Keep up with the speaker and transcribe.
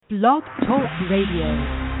Blog Talk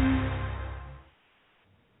Radio.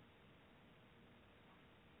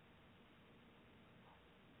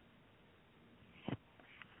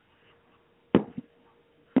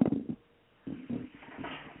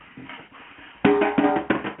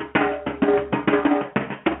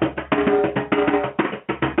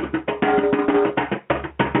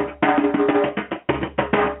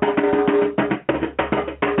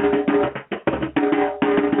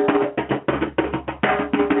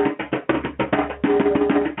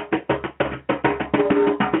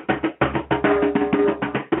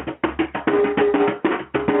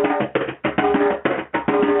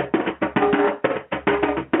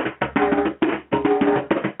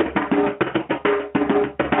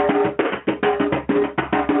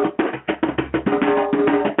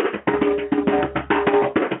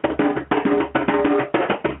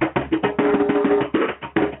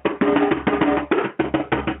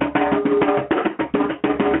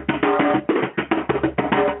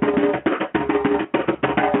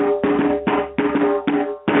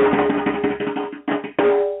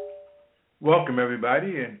 Welcome,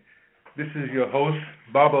 everybody, and this is your host,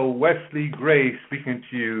 Baba Wesley Gray, speaking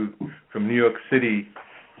to you from New York City.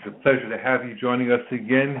 It's a pleasure to have you joining us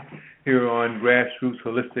again here on Grassroots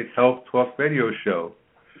Holistic Health Talk Radio Show.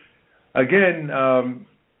 Again,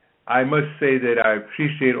 I must say that I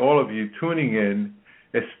appreciate all of you tuning in,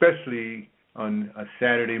 especially on a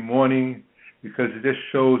Saturday morning, because it just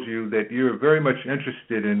shows you that you're very much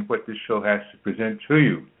interested in what this show has to present to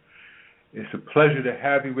you. It's a pleasure to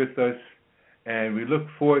have you with us, and we look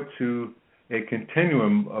forward to a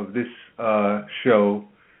continuum of this show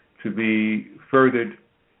to be furthered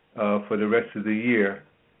for the rest of the year.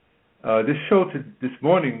 This show this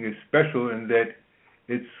morning is special in that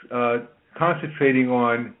it's concentrating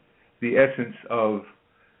on the essence of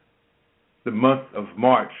the month of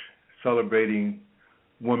March, celebrating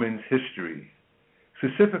women's history.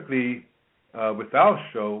 Specifically, with our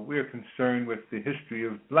show, we are concerned with the history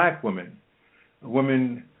of black women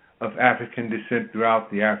of African descent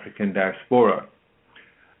throughout the African diaspora.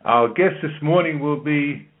 Our guest this morning will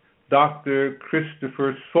be Dr.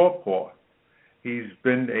 Christopher Saltpaw. He's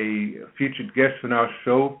been a featured guest on our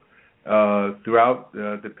show throughout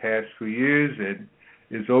the past few years, and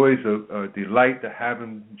it's always a delight to have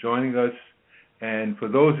him joining us. And for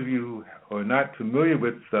those of you who are not familiar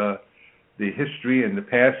with the history and the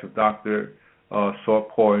past of Dr.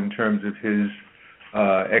 Saltpaw in terms of his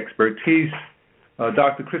expertise,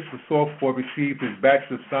 Dr. Christopher Saltpaw received his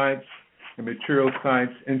Bachelor of Science in Material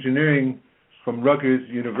Science Engineering from Rutgers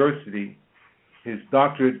University, his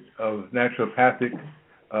Doctorate of Naturopathic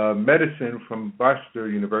Medicine from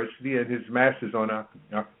Boston University, and his Master's on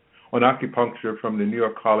Acupuncture from the New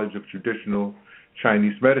York College of Traditional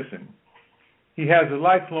Chinese Medicine. He has a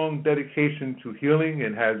lifelong dedication to healing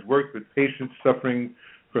and has worked with patients suffering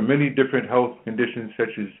from many different health conditions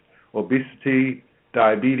such as obesity,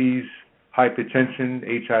 diabetes, hypertension,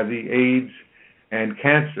 HIV/AIDS, and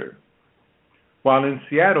cancer. While in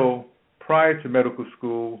Seattle, prior to medical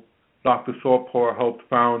school, Dr. Saltpaw helped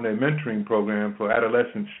found a mentoring program for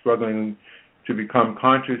adolescents struggling to become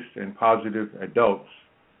conscious and positive adults.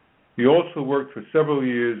 He also worked for several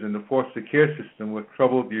years in the foster care system with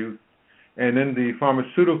troubled youth and in the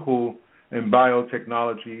pharmaceutical and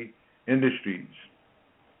biotechnology industries.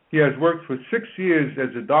 He has worked for 6 years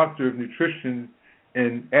as a doctor of nutrition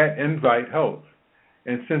at Invite Health,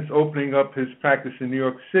 and since opening up his practice in New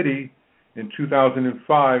York City in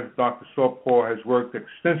 2005, Dr. Saltpaw has worked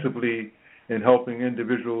extensively in helping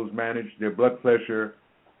individuals manage their blood pressure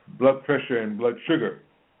and blood sugar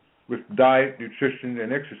with diet, nutrition,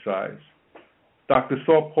 and exercise. Dr.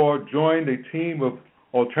 Saltpaw joined a team of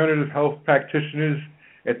alternative health practitioners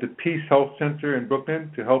at the Peace Health Center in Brooklyn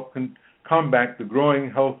to help combat the growing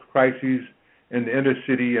health crises in the inner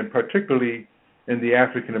city and particularly in the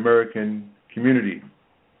African American community.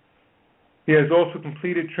 He has also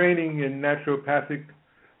completed training in naturopathic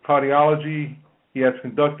cardiology. He has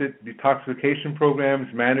conducted detoxification programs,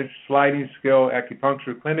 managed sliding scale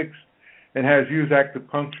acupuncture clinics, and has used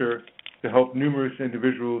acupuncture to help numerous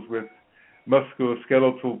individuals with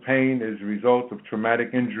musculoskeletal pain as a result of traumatic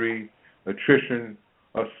injury, attrition,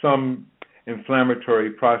 or some inflammatory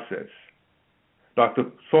process. Dr.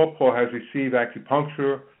 Saltpaw has received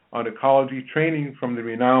acupuncture oncology training from the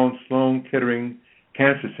renowned Sloan Kettering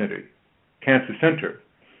Cancer Center.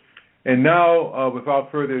 And now,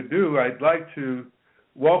 without further ado, I'd like to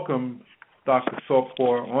welcome Dr.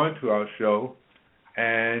 Saltpaw onto our show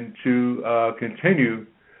and to continue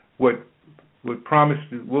what will promise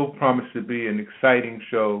to be an exciting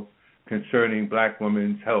show concerning black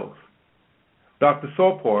women's health. Dr.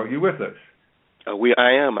 Saltpaw, are you with us?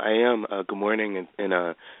 I am. Good morning, and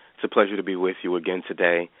it's a pleasure to be with you again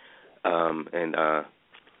today. And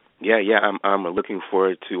yeah, I'm looking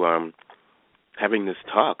forward to having this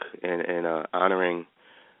talk and honoring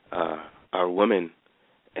our women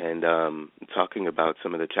and talking about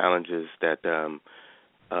some of the challenges that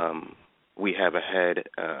we have ahead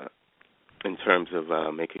in terms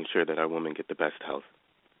of making sure that our women get the best health,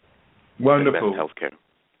 the best Wonderful. health care.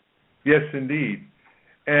 Yes, indeed.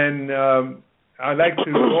 And I'd like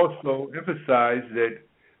to also emphasize that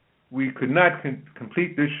we could not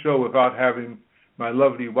complete this show without having my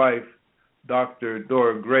lovely wife, Dr.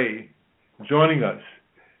 Dora Gray, joining us.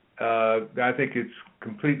 I think it's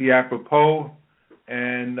completely apropos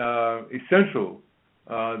and essential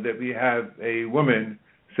that we have a woman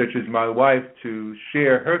such as my wife to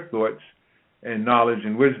share her thoughts and knowledge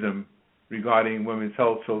and wisdom regarding women's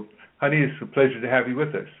health. So, honey, it's a pleasure to have you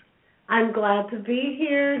with us. I'm glad to be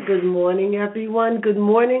here. Good morning, everyone. Good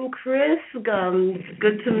morning, Chris. Good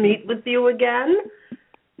to meet with you again.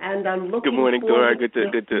 And I'm looking. Good morning, Dora. Good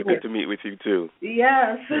to to meet with you too.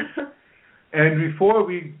 Yes. And before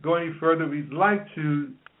we go any further, we'd like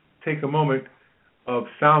to take a moment of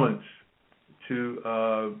silence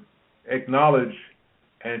to acknowledge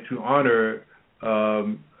and to honor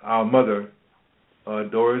our mother,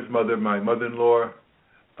 Dora's mother, my mother-in-law,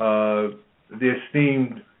 the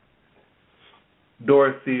esteemed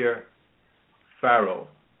Dorothea Farrell.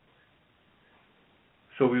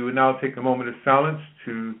 So we will now take a moment of silence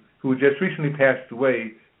who just recently passed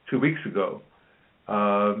away 2 weeks ago.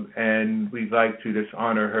 And we'd like to just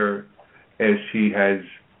honor her as she has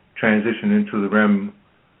transitioned into the realm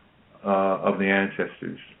of the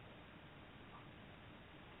ancestors.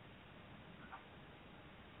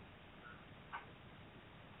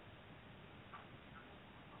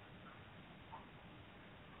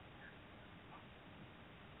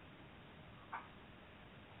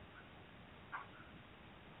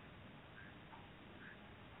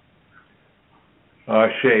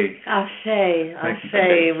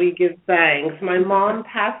 Ashe, we give thanks. My mom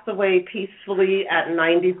passed away peacefully at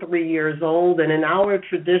 93 years old, and in our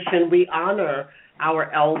tradition, we honor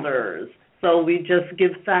our elders. So we just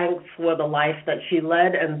give thanks for the life that she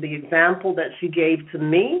led and the example that she gave to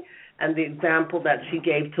me and the example that she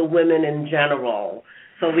gave to women in general.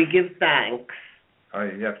 So we give thanks.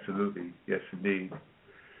 Absolutely. Yes, indeed.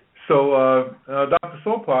 So, Dr.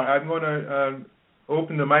 Saltpaw, I'm going to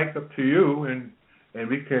open the mic up to you, and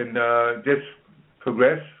we can just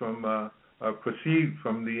progress from, proceed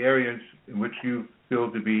from the areas in which you feel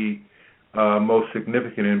to be most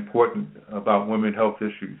significant and important about women's health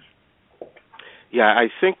issues. Yeah, I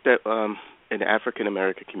think that in the African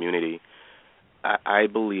American community, I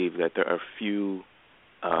believe that there are few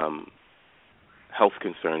health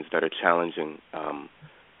concerns that are challenging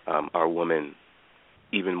our women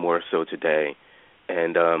even more so today.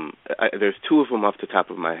 And there's two of them off the top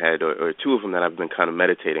of my head, or two of them that I've been kind of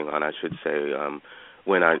meditating on, I should say,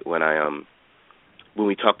 when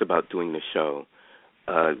we talked about doing the show.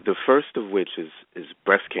 The first of which is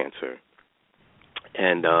breast cancer.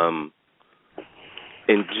 And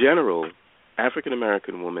in general, African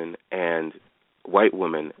American women and white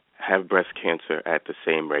women have breast cancer at the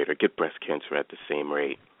same rate, or get breast cancer at the same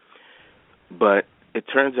rate. But it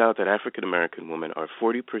turns out that African American women are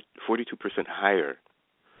 42% higher.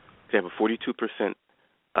 They have a 42%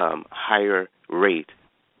 higher rate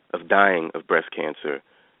of dying of breast cancer.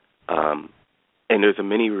 And there's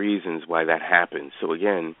many reasons why that happens. So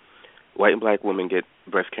again, white and black women get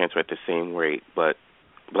breast cancer at the same rate, but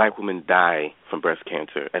black women die from breast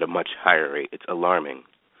cancer at a much higher rate. It's alarming.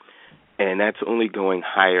 And that's only going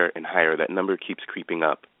higher and higher. That number keeps creeping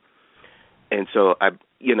up. And so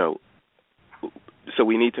so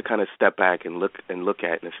we need to kind of step back and look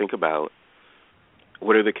at and think about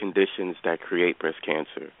what are the conditions that create breast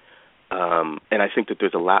cancer. And I think that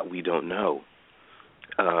there's a lot we don't know.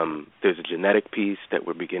 There's a genetic piece that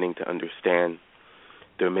we're beginning to understand.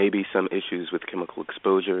 There may be some issues with chemical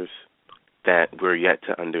exposures that we're yet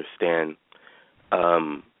to understand.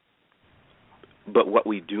 But what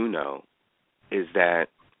we do know is that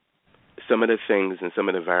some of the things and some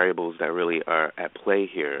of the variables that really are at play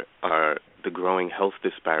here are the growing health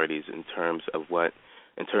disparities in terms of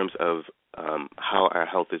how our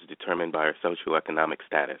health is determined by our socioeconomic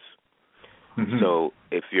status. Mm-hmm. So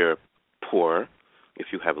if you're poor, if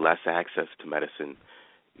you have less access to medicine,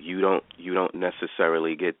 you don't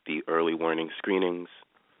necessarily get the early warning screenings.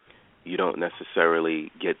 You don't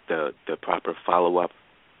necessarily get the proper follow-up.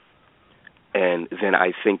 And then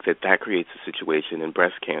I think that creates a situation in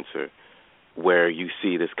breast cancer where you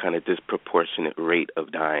see this kind of disproportionate rate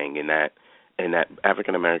of dying, and and that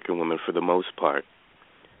African American women, for the most part,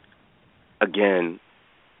 again,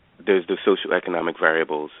 there's the socioeconomic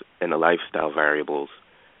variables and the lifestyle variables,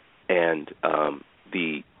 and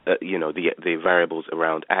the variables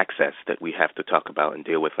around access that we have to talk about and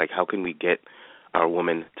deal with. Like, how can we get our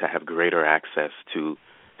women to have greater access to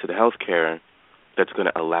the health care that's going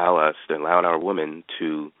to allow our women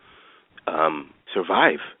to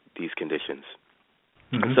survive these conditions?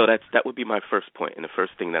 Mm-hmm. So that would be my first point, and the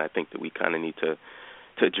first thing that I think that we kind of need to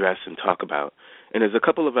address and talk about. And there's a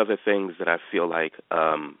couple of other things that I feel like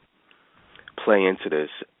play into this.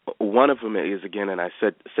 One of them is, again, and I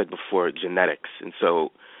said before, genetics. And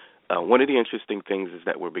so one of the interesting things is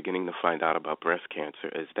that we're beginning to find out about breast cancer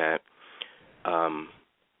is that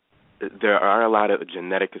there are a lot of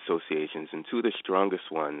genetic associations, and two of the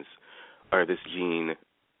strongest ones are this gene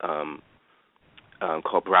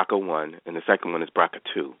called BRCA1, and the second one is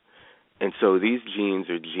BRCA2. And so these genes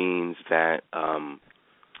are genes that,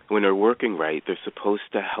 when they're working right, they're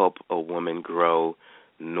supposed to help a woman grow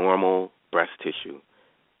normal breast tissue,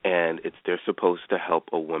 and they're supposed to help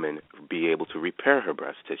a woman be able to repair her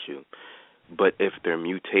breast tissue. But if they're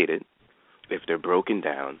mutated, if they're broken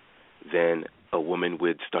down, then a woman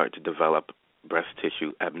would start to develop breast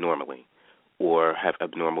tissue abnormally or have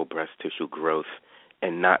abnormal breast tissue growth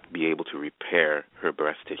and not be able to repair her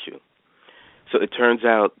breast tissue. So it turns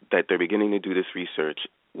out that they're beginning to do this research,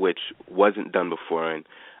 which wasn't done before. And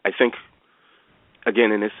I think,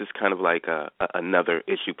 again, and this is kind of like another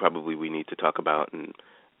issue probably we need to talk about, and,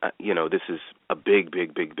 this is a big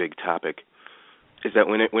topic, is that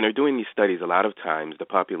when they're doing these studies, a lot of times the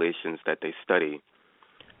populations that they study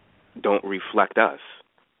don't reflect us.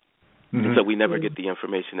 Mm-hmm. And so we never get the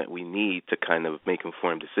information that we need to kind of make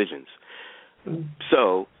informed decisions. Mm-hmm.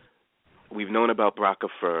 So we've known about BRCA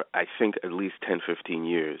for, I think, at least 10, 15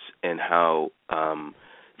 years, and how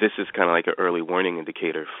this is kind of like an early warning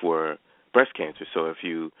indicator for breast cancer. So if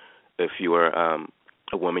you are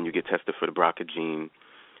a woman, you get tested for the BRCA gene,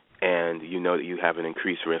 and you know that you have an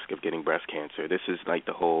increased risk of getting breast cancer. This is like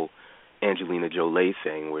the whole Angelina Jolie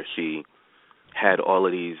thing, where she had all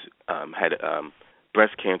of these,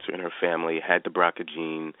 breast cancer in her family, had the BRCA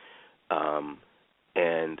gene,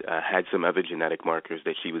 and had some other genetic markers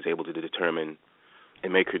that she was able to determine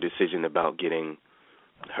and make her decision about getting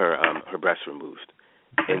her breast removed.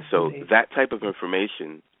 And so that type of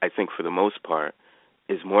information, I think for the most part,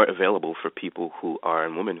 is more available for people who are,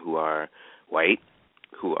 and women who are white,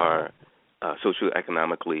 who are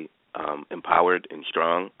socioeconomically empowered and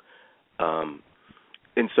strong.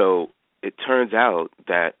 And so it turns out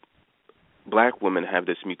that black women have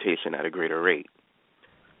this mutation at a greater rate,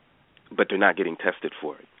 but they're not getting tested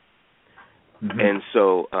for it. Mm-hmm. And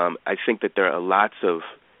so I think that there are lots of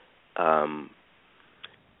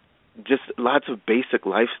basic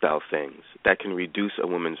lifestyle things that can reduce a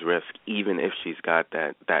woman's risk even if she's got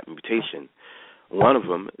that mutation. One of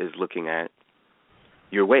them is looking at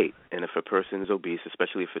your weight. And if a person is obese,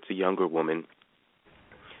 especially if it's a younger woman,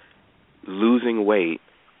 losing weight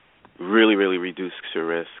really, really reduces the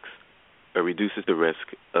risk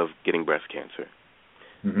of getting breast cancer.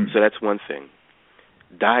 Mm-hmm. So that's one thing.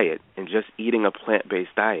 Diet, and just eating a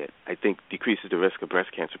plant-based diet, I think decreases the risk of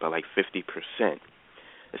breast cancer by like 50%,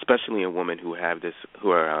 especially in women who have this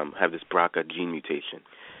BRCA gene mutation.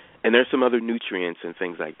 And there's some other nutrients and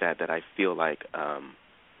things like that I feel like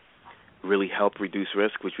really help reduce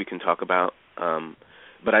risk, which we can talk about.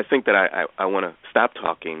 But I think that I want to stop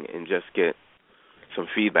talking and just get some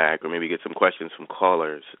feedback, or maybe get some questions from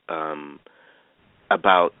callers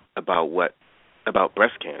about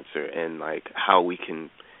breast cancer, and like how we can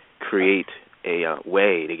create a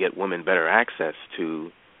way to get women better access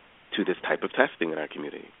to this type of testing in our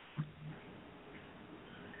community.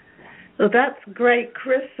 So that's great,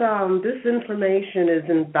 Chris. This information is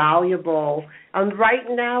invaluable. Right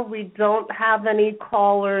now, we don't have any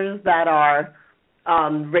callers that are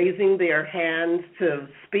raising their hands to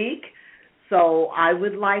speak. So I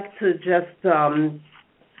would like to just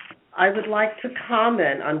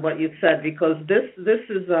comment on what you said, because this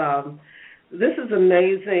is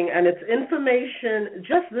amazing, and it's information.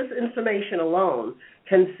 Just this information alone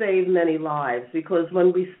can save many lives, because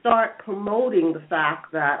when we start promoting the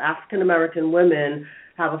fact that African American women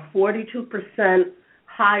have a 42%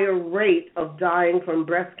 higher rate of dying from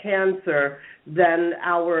breast cancer than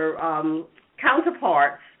our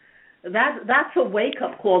counterparts, that's a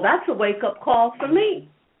wake-up call. That's a wake-up call for me.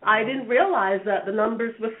 I didn't realize that the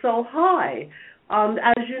numbers were so high.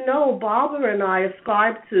 As you know, Barbara and I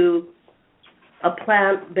ascribe to a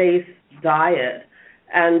plant-based diet,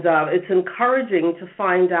 and it's encouraging to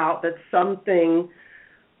find out that something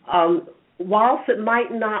whilst it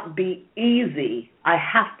might not be easy, I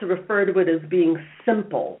have to refer to it as being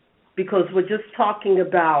simple, because we're just talking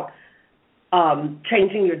about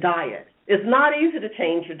changing your diet. It's not easy to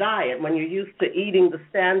change your diet when you're used to eating the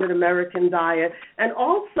standard American diet, and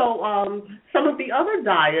also some of the other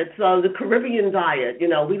diets, the Caribbean diet.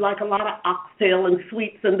 We like a lot of oxtail and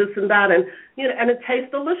sweets and this and that, and and it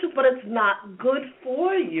tastes delicious, but it's not good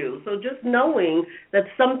for you. So just knowing that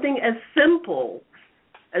something as simple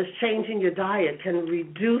as changing your diet can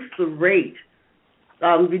reduce the risk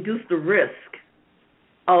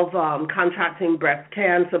of contracting breast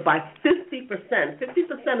cancer by 50%.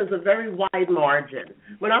 50% is a very wide margin.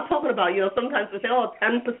 We're not talking about, sometimes we say,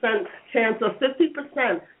 10% chance of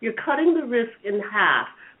 50%. You're cutting the risk in half.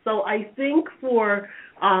 So I think for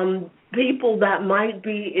people that might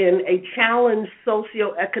be in a challenged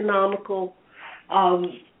socioeconomical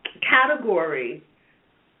category,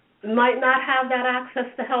 might not have that access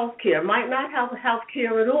to health care, might not have health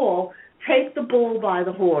care at all, take the bull by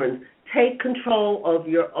the horns. Take control of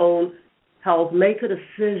your own health. Make a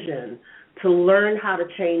decision to learn how to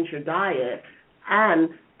change your diet and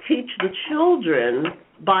teach the children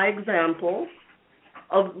by example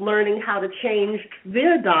of learning how to change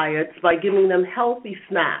their diets by giving them healthy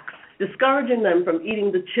snacks, discouraging them from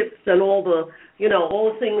eating the chips and all the,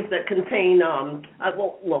 all things that contain,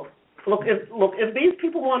 Look, if these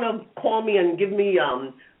people want to call me and give me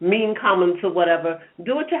mean comments or whatever,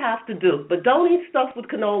 do what you have to do. But don't eat stuff with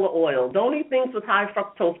canola oil. Don't eat things with high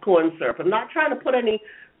fructose corn syrup. I'm not trying to put any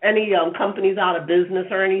companies out of business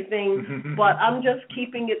or anything, but I'm just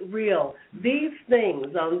keeping it real. These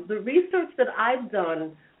things, the research that I've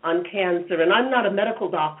done on cancer, and I'm not a medical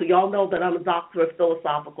doctor. Y'all know that I'm a doctor of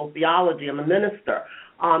philosophical theology. I'm a minister.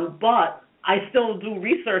 But I still do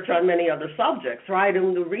research on many other subjects, right?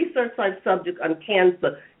 And the research subject on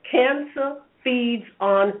cancer feeds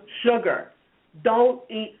on sugar. Don't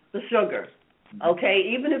eat the sugar, okay?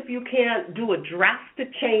 Even if you can't do a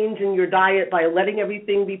drastic change in your diet by letting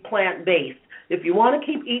everything be plant-based, if you want to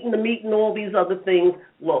keep eating the meat and all these other things,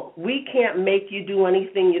 look, we can't make you do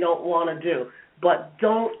anything you don't want to do, but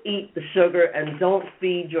don't eat the sugar and don't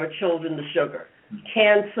feed your children the sugar.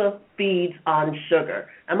 Cancer feeds on sugar.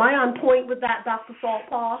 Am I on point with that, Dr.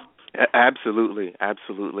 Saltpaw? Absolutely,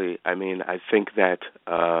 absolutely. I mean, I think that,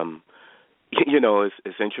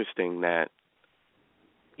 it's interesting that,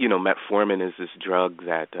 metformin is this drug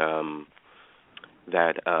that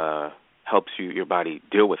helps your body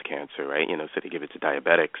deal with cancer, right? So they give it to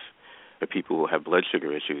diabetics or people who have blood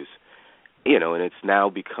sugar issues, and it's now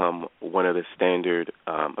become one of the standard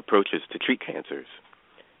approaches to treat cancers.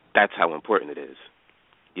 That's how important it is,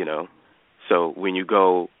 So when you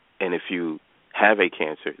go and if you have a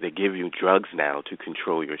cancer, they give you drugs now to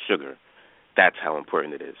control your sugar. That's how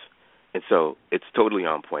important it is. And so it's totally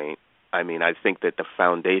on point. I mean, I think that the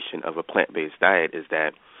foundation of a plant-based diet is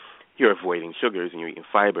that you're avoiding sugars and you're eating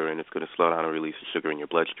fiber, and it's going to slow down the release of sugar in your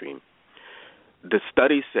bloodstream. The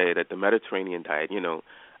studies say that the Mediterranean diet,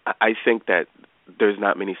 I think that there's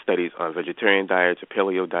not many studies on vegetarian diets or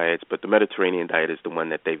paleo diets, but the Mediterranean diet is the one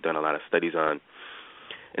that they've done a lot of studies on.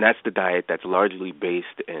 And that's the diet that's largely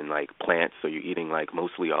based in, plants, so you're eating,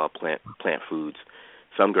 mostly all plant foods,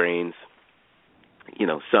 some grains,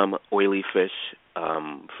 some oily fish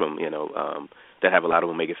that have a lot of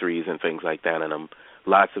omega-3s and things like that in them,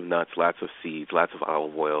 lots of nuts, lots of seeds, lots of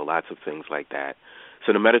olive oil, lots of things like that.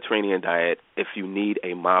 So the Mediterranean diet, if you need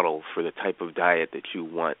a model for the type of diet that you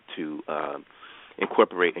want to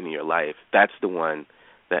incorporate into your life, that's the one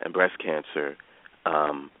that in breast cancer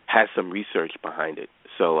has some research behind it.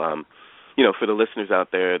 So, for the listeners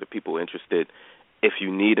out there, the people interested, if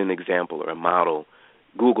you need an example or a model,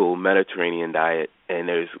 Google Mediterranean diet, and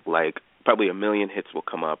there's probably a million hits will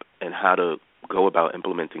come up and how to go about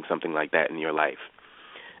implementing something like that in your life.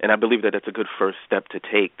 And I believe that that's a good first step to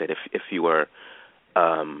take, that if you are,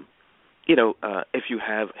 if you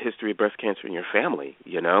have a history of breast cancer in your family,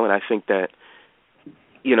 and I think that,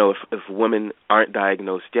 if women aren't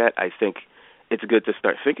diagnosed yet, I think it's good to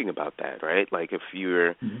start thinking about that, right? If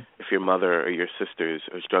your mother or your sisters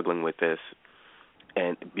are struggling with this,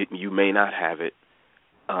 and you may not have it,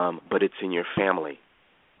 but it's in your family,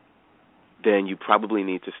 then you probably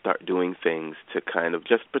need to start doing things to kind of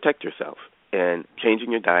just protect yourself. And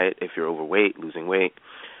changing your diet, if you're overweight, losing weight,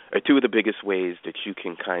 are two of the biggest ways that you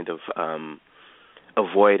can kind of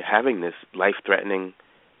avoid having this life-threatening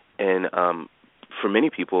and, for many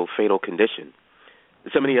people, fatal condition.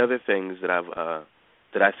 Some of the other things that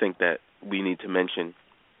I think that we need to mention,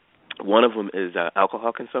 one of them is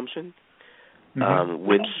alcohol consumption,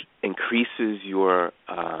 which increases your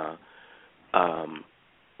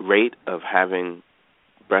rate of having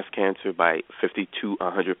breast cancer by 50 to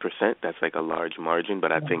 100%. That's like a large margin,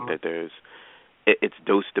 but I think that it's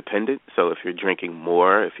dose dependent. So if you're drinking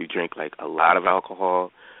more, if you drink like a lot of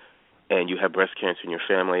alcohol, and you have breast cancer in your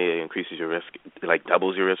family, it increases your risk, like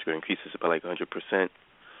doubles your risk, or increases it by like 100%.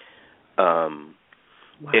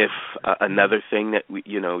 If another thing that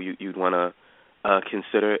you'd want to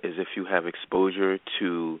consider is if you have exposure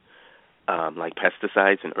to like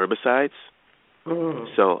pesticides and herbicides.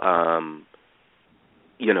 So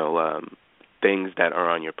things that are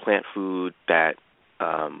on your plant food that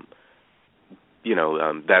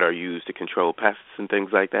that are used to control pests and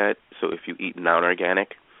things like that. So if you eat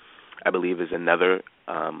non-organic, I believe is another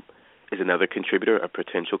contributor, a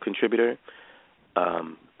potential contributor.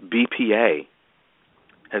 BPA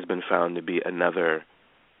has been found to be another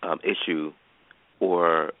issue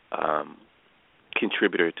or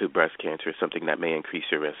contributor to breast cancer, something that may increase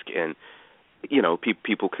your risk. And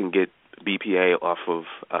people can get BPA off of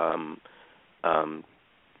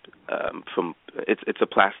from it's a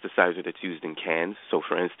plasticizer that's used in cans. So,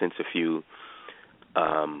 for instance, if you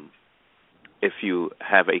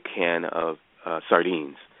have a can of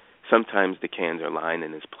sardines, sometimes the cans are lined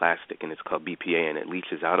and it's plastic, and it's called BPA, and it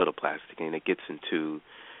leaches out of the plastic and it gets into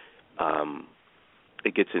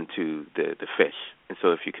the fish. And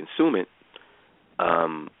so if you consume it,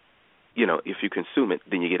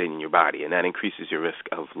 then you get it in your body, and that increases your risk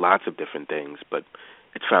of lots of different things. But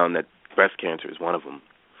it's found that breast cancer is one of them.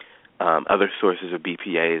 Other sources of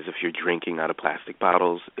BPA is if you're drinking out of plastic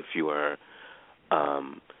bottles, if you are,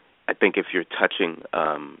 I think if you're touching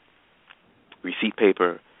receipt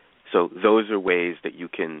paper. So those are ways that you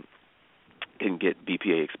can get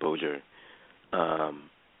BPA exposure.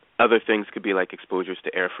 Other things could be like exposures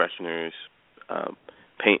to air fresheners,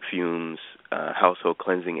 paint fumes, household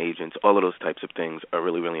cleansing agents. All of those types of things are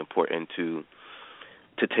really, really important to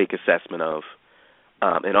take assessment of.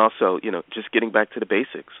 And also, just getting back to the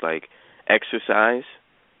basics, like exercise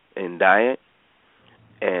and diet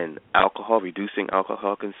and alcohol, reducing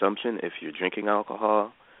alcohol consumption if you're drinking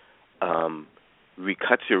alcohol,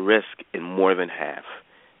 cuts your risk in more than half.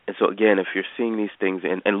 And so, again, if you're seeing these things,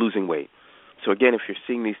 and losing weight. So, again, if you're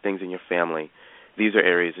seeing these things in your family, these are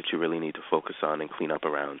areas that you really need to focus on and clean up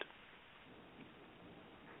around.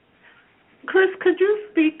 Chris, could you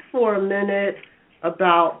speak for a minute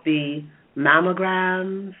about the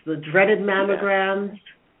mammograms, the dreaded mammograms?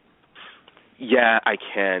 Yeah, I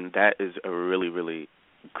can. That is a really, really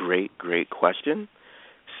great question.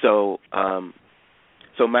 So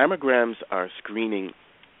mammograms are a screening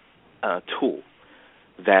tool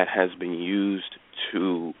that has been used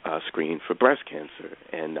to screen for breast cancer.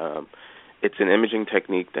 And it's an imaging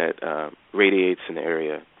technique that radiates an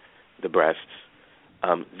area, the breasts.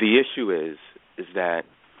 The issue is that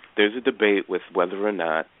there's a debate with whether or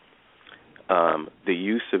not the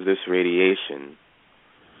use of this radiation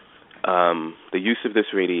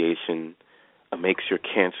makes your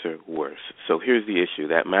cancer worse. So here's the issue,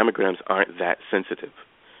 that mammograms aren't that sensitive.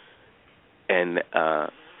 And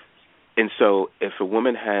so if a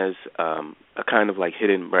woman has a kind of like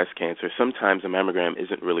hidden breast cancer, sometimes a mammogram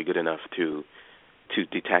isn't really good enough to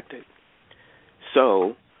detect it.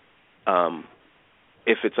 So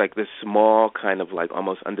if it's like this small kind of like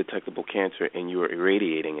almost undetectable cancer and you are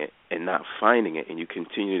irradiating it and not finding it and you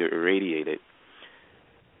continue to irradiate it,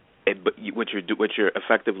 but what you're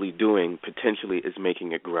effectively doing potentially is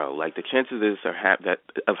making it grow. Like the chances of this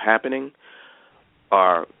of happening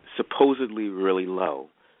are supposedly really low.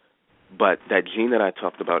 But that gene that I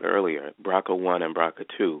talked about earlier, BRCA1 and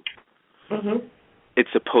BRCA2,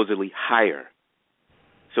 it's supposedly higher.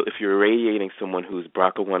 So if you're irradiating someone who's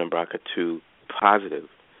BRCA1 and BRCA2 positive,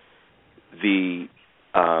 the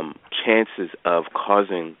chances of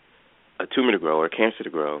causing a tumor to grow or cancer to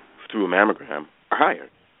grow through a mammogram are higher.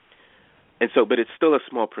 And so, but it's still a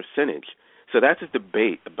small percentage. So that's a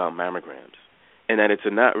debate about mammograms, and that it's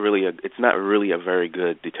not really a very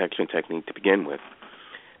good detection technique to begin with.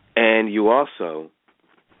 And you also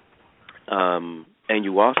have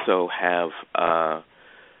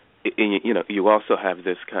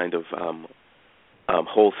this kind of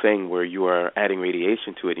whole thing where you are adding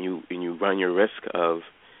radiation to it, and you run your risk of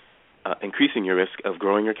increasing your risk of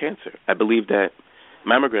growing your cancer. I believe that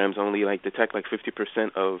mammograms only detect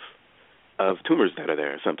 50% of tumors that are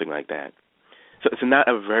there, or something like that. So it's not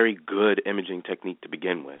a very good imaging technique to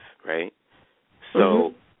begin with, right?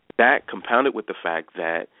 So that compounded with the fact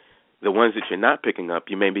that the ones that you're not picking up,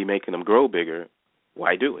 you may be making them grow bigger.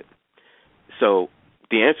 Why do it? So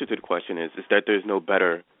the answer to the question is that there's no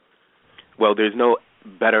better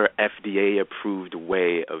FDA-approved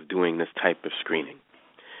way of doing this type of screening.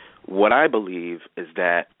 What I believe is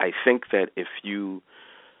that I think that if you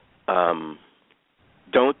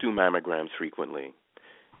don't do mammograms frequently,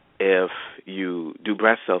 if you do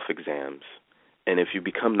breast self-exams, and if you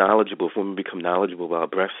become knowledgeable, if women become knowledgeable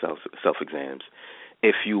about breast self-exams,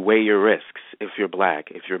 if you weigh your risks, if you're black,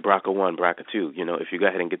 if you're BRCA1, BRCA2, if you go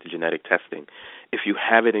ahead and get the genetic testing, if you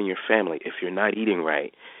have it in your family, if you're not eating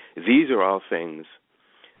right, these are all things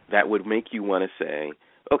that would make you want to say,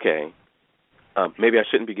 okay, maybe I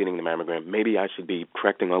shouldn't be getting the mammogram. Maybe I should be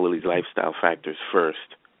correcting all of these lifestyle factors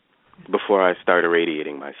first before I start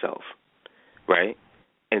irradiating myself, right?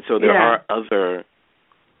 And so there are other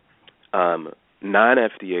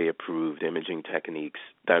non-FDA approved imaging techniques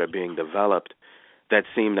that are being developed that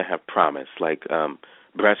seem to have promise, like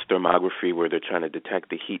breast thermography, where they're trying to detect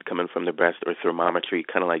the heat coming from the breast, or thermometry,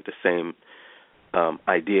 kind of like the same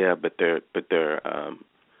idea, but they're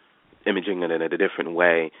imaging it in a different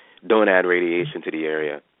way. Don't add radiation to the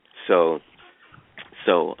area. So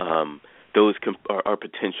those are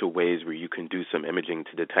potential ways where you can do some imaging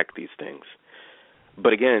to detect these things.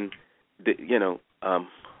 But again, it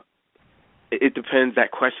depends.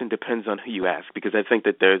 That question depends on who you ask, because I think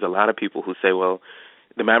that there's a lot of people who say, well,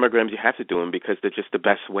 the mammograms, you have to do them because they're just the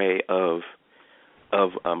best way of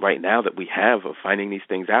right now that we have of finding these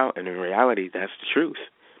things out. And in reality, that's the truth.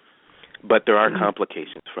 But there are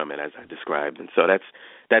complications from it, as I described. And so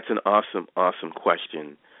that's an awesome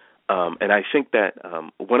question. And I think that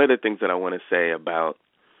one of the things that I want to say about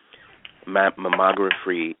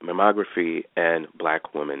mammography and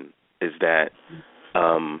black women is that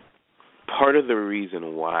part of the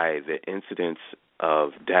reason why the incidence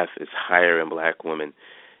of death is higher in black women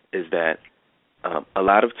is that a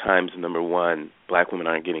lot of times, number one, black women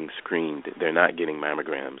aren't getting screened. They're not getting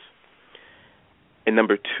mammograms. And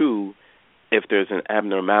number two, if there's an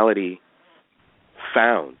abnormality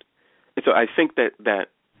found. And so I think that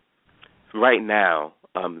right now,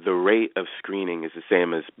 the rate of screening is the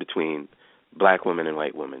same as between black women and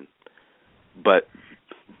white women. But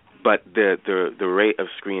the rate of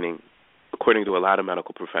screening, according to a lot of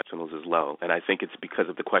medical professionals, is low. And I think it's because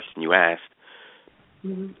of the question you asked,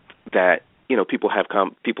 that people have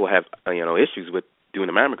issues with doing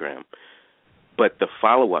a mammogram. But the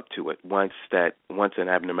follow-up to it, once an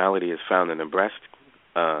abnormality is found in the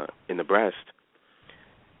breast,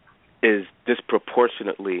 is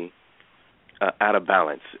disproportionately out of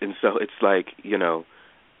balance. And so it's like,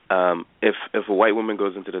 if a white woman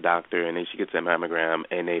goes into the doctor and then she gets a mammogram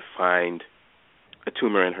and they find a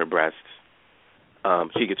tumor in her breasts,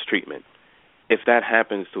 she gets treatment. If that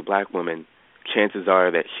happens to a black woman, chances are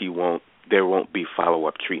that there won't be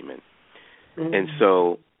follow-up treatment. And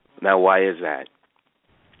so now, why is that?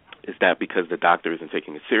 Is that because the doctor isn't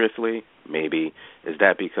taking it seriously? Maybe. Is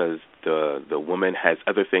that because the woman has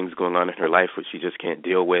other things going on in her life which she just can't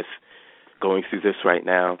deal with going through this right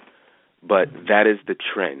now? But that is the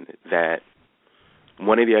trend, that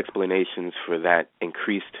one of the explanations for that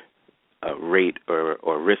increased rate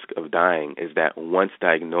or risk of dying is that once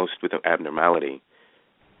diagnosed with an abnormality,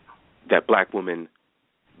 that black women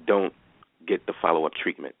don't get the follow-up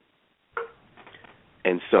treatment.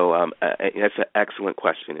 And so that's an excellent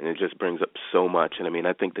question, and it just brings up so much. And,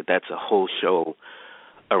 I think that that's a whole show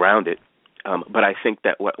around it. But I think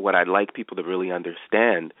that what I'd like people to really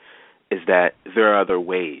understand is that there are other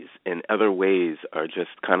ways, and other ways are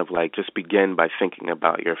just kind of like, just begin by thinking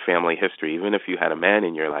about your family history. Even if you had a man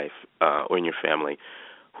in your life or in your family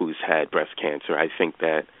who's had breast cancer, I think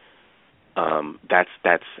that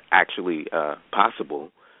that's actually possible.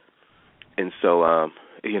 And so,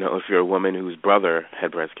 if you're a woman whose brother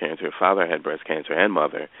had breast cancer, father had breast cancer, and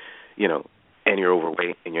mother, and you're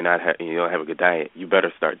overweight and you don't have a good diet, you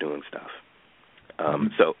better start doing stuff.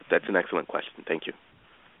 So that's an excellent question. Thank you.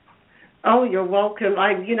 Oh, you're welcome.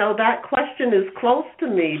 That question is close to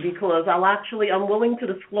me because I'm willing to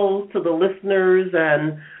disclose to the listeners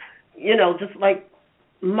and, just like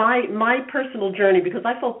my personal journey, because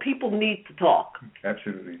I felt people need to talk.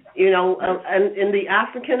 Absolutely. And in the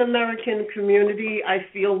African American community, I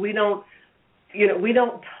feel we don't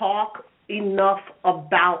talk enough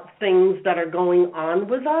about things that are going on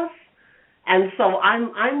with us. And so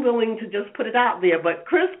I'm willing to just put it out there. But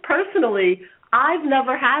Chris, personally, I've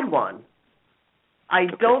never had one. I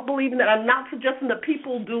don't believe in that. I'm not suggesting that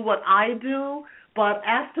people do what I do, but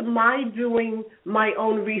as to my doing my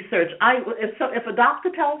own research, if a doctor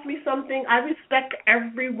tells me something, I respect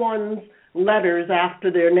everyone's letters after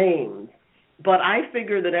their names. But I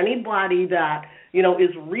figure that anybody that,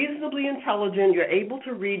 is reasonably intelligent, you're able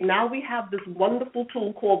to read. Now we have this wonderful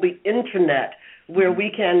tool called the Internet where we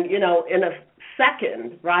can, in a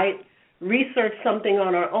second, right, research something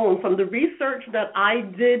on our own. From the research that I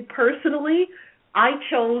did personally, I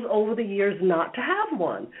chose over the years not to have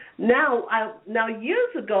one. Now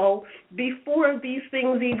years ago, before these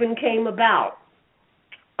things even came about,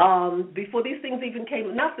 before these things even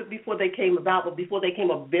came, not that before they came about, but before they came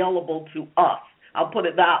available to us. I'll put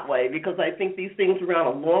it that way, because I think these things were around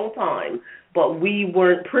a long time, but we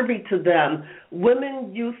weren't privy to them.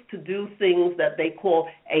 Women used to do things that they call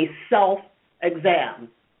a self-exam,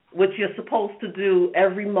 which you're supposed to do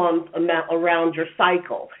every month around your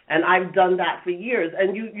cycle. And I've done that for years.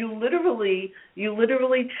 And you literally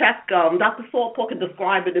check, Dr. Saltpaw can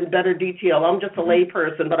describe it in better detail. I'm just a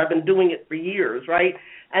layperson, but I've been doing it for years, right?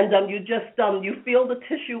 And you just you feel the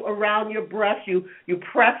tissue around your breast, you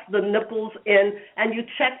press the nipples in, and you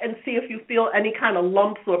check and see if you feel any kind of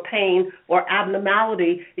lumps or pain or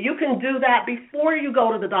abnormality. You can do that before you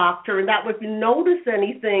go to the doctor, and that way if you notice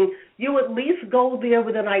anything, you at least go there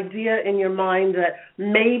with an idea in your mind that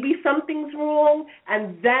maybe something's wrong,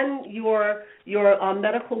 and then your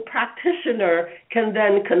medical practitioner can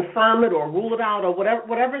then confirm it or rule it out or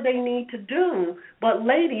whatever they need to do. But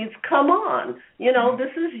ladies, come on.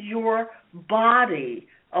 This is your body,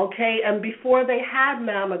 okay? And before they had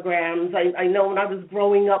mammograms, I know when I was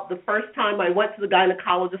growing up, the first time I went to the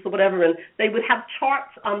gynecologist or whatever, and they would have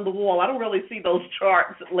charts on the wall. I don't really see those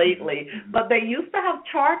charts lately, but they used to have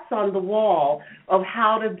charts on the wall of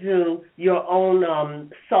how to do your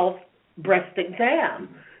own self-breast exam.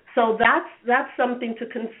 So that's something to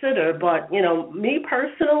consider. But, me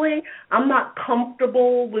personally, I'm not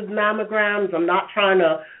comfortable with mammograms. I'm not trying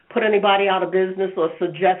to put anybody out of business or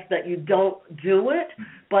suggest that you don't do it.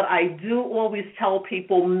 But I do always tell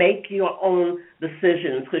people, make your own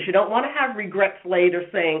decisions, because you don't want to have regrets later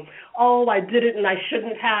saying, oh, I did it and I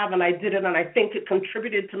shouldn't have, and I did it and I think it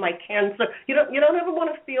contributed to my cancer. You don't ever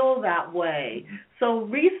want to feel that way. So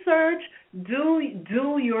research, do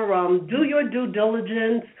your due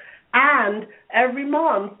diligence, and every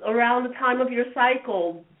month around the time of your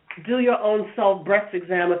cycle, do your own self-breast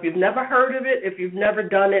exam. If you've never heard of it, if you've never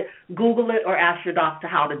done it, Google it or ask your doctor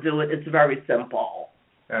how to do it. It's very simple.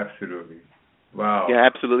 Absolutely. Wow. Yeah,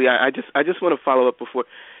 absolutely. I just want to follow up before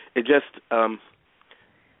it just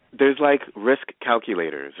there's like risk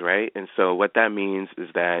calculators, right? And so what that means is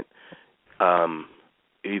that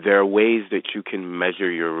there are ways that you can measure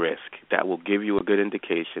your risk that will give you a good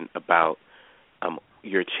indication about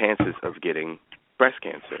your chances of getting breast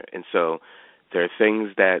cancer. And so there are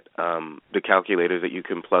things that the calculators that you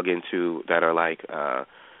can plug into that are like,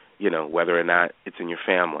 whether or not it's in your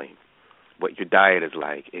family, what your diet is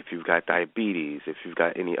like, if you've got diabetes, if you've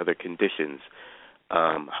got any other conditions,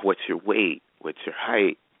 what's your weight, what's your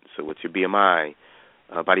height, so what's your BMI,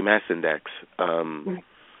 body mass index, and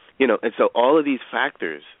so all of these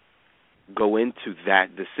factors go into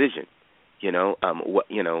that decision.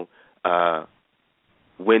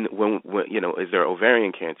 When is there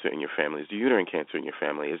ovarian cancer in your family? Is there uterine cancer in your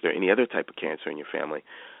family? Is there any other type of cancer in your family?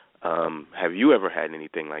 Have you ever had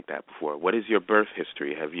anything like that before? What is your birth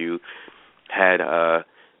history? Have you had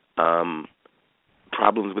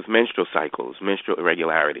problems with menstrual cycles, menstrual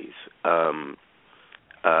irregularities?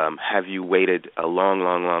 Have you waited a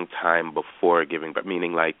long time before giving birth?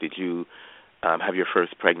 Meaning, like, did you have your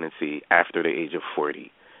first pregnancy after the age of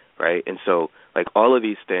 40, right? And so, like, all of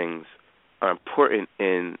these things are important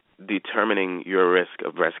in determining your risk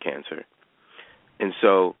of breast cancer. And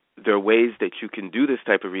so there are ways that you can do this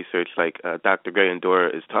type of research, like Dr. Gray and Dora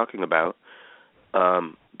is talking about,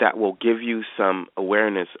 that will give you some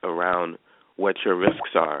awareness around what your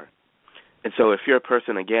risks are. And so if you're a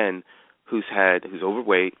person, again, who's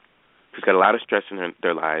overweight, who's got a lot of stress in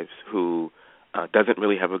their lives, who doesn't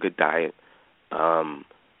really have a good diet,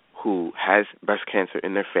 who has breast cancer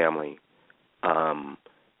in their family,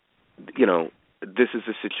 this is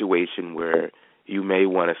a situation where you may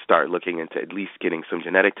want to start looking into at least getting some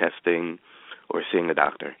genetic testing or seeing a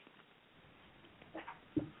doctor,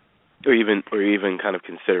 or even kind of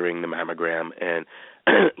considering the mammogram. And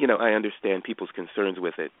I understand people's concerns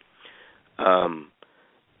with it, but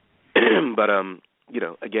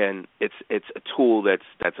again, it's a tool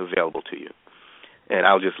that's available to you, and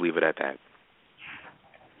I'll just leave it at that.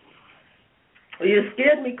 You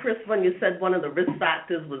scared me, Chris, when you said one of the risk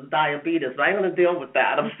factors was diabetes. I ain't going to deal with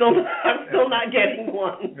that. I'm still not getting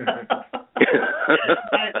one.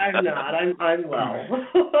 I'm not. I'm well.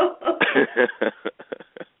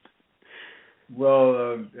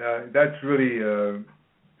 Well, that's really,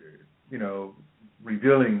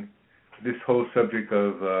 revealing this whole subject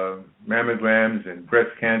of mammograms and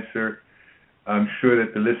breast cancer. I'm sure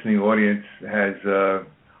that the listening audience has a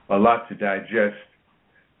lot to digest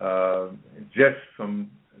just from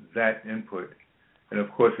that input. And of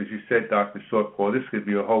course, as you said, Dr. Saltpaw, this could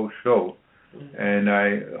be a whole show And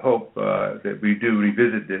I hope that we do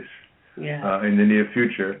revisit this in the near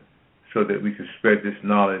future so that we can spread this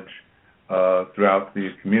knowledge throughout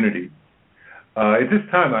the community. At this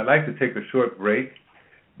time, I'd like to take a short break.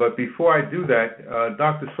 But before I do that,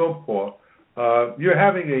 Dr. Saltpaw, you're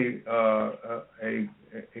having a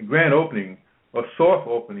grand opening, or soft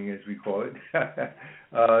opening as we call it,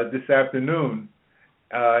 this afternoon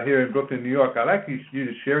here in Brooklyn, New York. I'd like you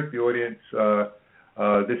to share with the audience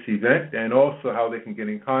this event and also how they can get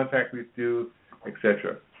in contact with you,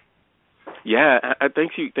 etc. Yeah,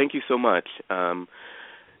 thank you so much.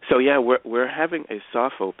 So yeah, we're having a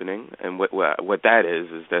soft opening, and what that is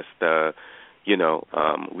that's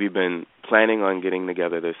we've been planning on getting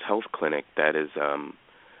together this health clinic that is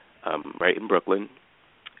right in Brooklyn,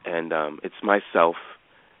 and it's myself,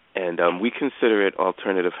 and we consider it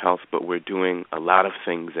alternative health, but we're doing a lot of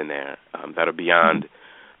things in there that are beyond,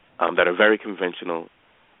 that are very conventional,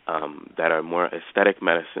 that are more aesthetic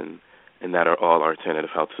medicine, and that are all alternative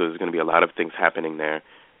health. So there's going to be a lot of things happening there.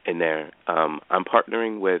 I'm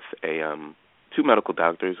partnering with two medical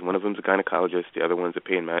doctors. One of them's a gynecologist, the other one's a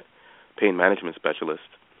pain management specialist.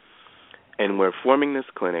 And we're forming this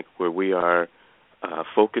clinic where we are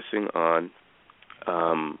focusing on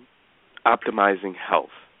optimizing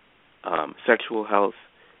health, sexual health,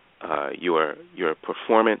 your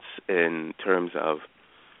performance in terms of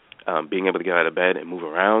being able to get out of bed and move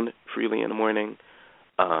around freely in the morning,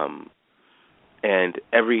 and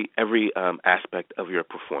every aspect of your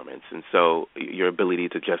performance, and so your ability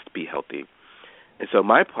to just be healthy. And so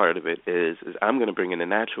my part of it is I'm going to bring in the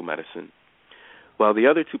natural medicine, while the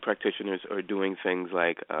other two practitioners are doing things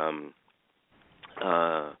like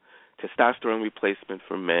testosterone replacement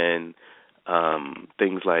for men,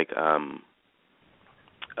 things like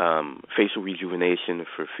facial rejuvenation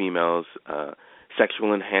for females,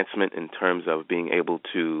 sexual enhancement in terms of being able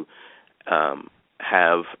to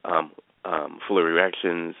have fuller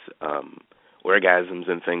erections, orgasms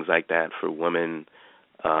and things like that for women.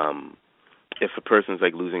 If a person's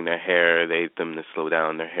like losing their hair, they aid them to slow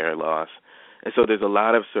down their hair loss. And so there's a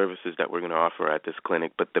lot of services that we're going to offer at this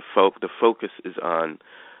clinic, but the focus is on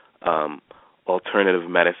alternative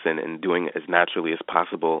medicine and doing it as naturally as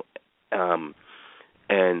possible,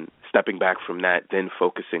 and stepping back from that, then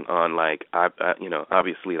focusing on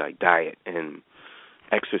obviously like diet and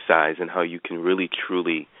exercise and how you can really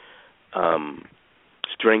truly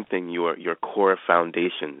strengthen your core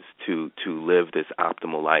foundations to live this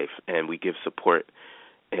optimal life. And we give support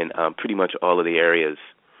in pretty much all of the areas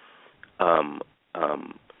to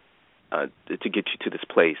get you to this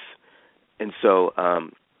place. And so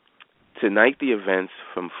tonight the event's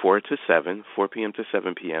from 4 p.m. to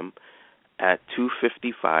 7 p.m. at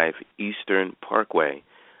 255 Eastern Parkway.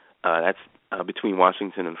 That's between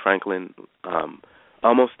Washington and Franklin,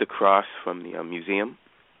 almost across from the museum.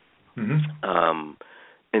 Mm-hmm.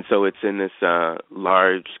 And so it's in this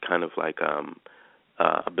large kind of like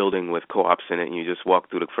a building with co-ops in it, and you just walk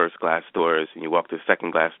through the first glass doors, and you walk through the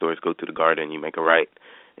second glass doors, go to the garden, you make a right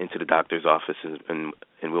into the doctor's office, and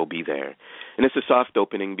we'll be there. And it's a soft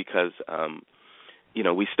opening because,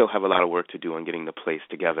 we still have a lot of work to do on getting the place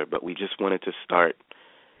together, but we just wanted to start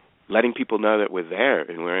letting people know that we're there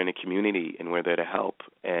and we're in a community and we're there to help.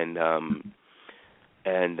 And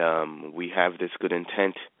we have this good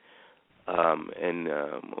intent, and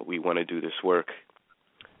we want to do this work.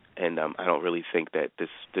 And I don't really think that this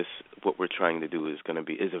what we're trying to do is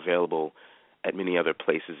available at many other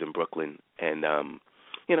places in Brooklyn. And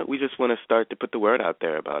we just want to start to put the word out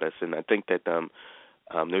there about us. And I think that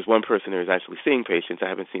there's one person who's actually seeing patients. I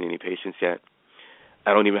haven't seen any patients yet.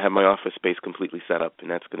 I don't even have my office space completely set up, and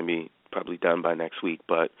that's going to be probably done by next week.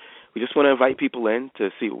 But we just want to invite people in to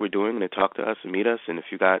see what we're doing and to talk to us and meet us. And if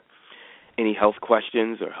you got any health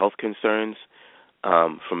questions or health concerns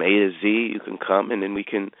from A to Z, you can come, and then we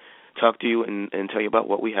can talk to you and tell you about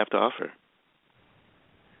what we have to offer.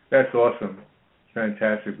 That's awesome.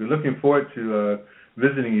 Fantastic. We're looking forward to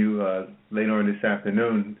visiting you later on this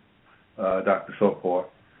afternoon, Dr. Saltpaw.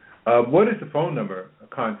 What is the phone number,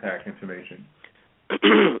 contact information?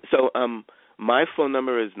 So my phone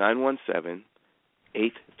number is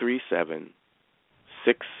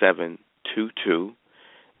 917-837-6722.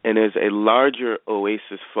 And there's a larger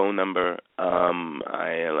Oasis phone number. I'm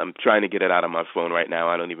trying to get it out of my phone right now.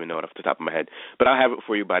 I don't even know it off the top of my head. But I'll have it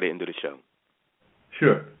for you by the end of the show.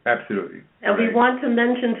 Sure, absolutely. And we want to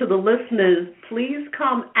mention to the listeners, please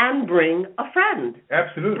come and bring a friend.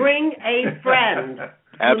 Absolutely. Bring a friend.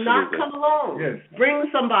 Absolutely. Do not come alone. Yes. Bring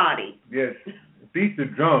somebody. Yes. Beat the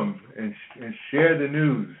drum and share the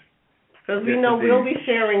news. Because we know we'll be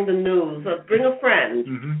sharing the news. So bring a friend.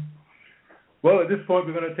 Mm-hmm. Well, at this point,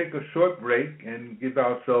 we're going to take a short break and give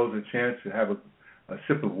ourselves a chance to have a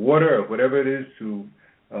sip of water or whatever it is to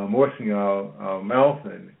moisten our mouth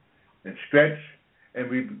and stretch. And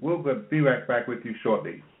we'll be right back with you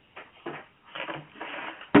shortly.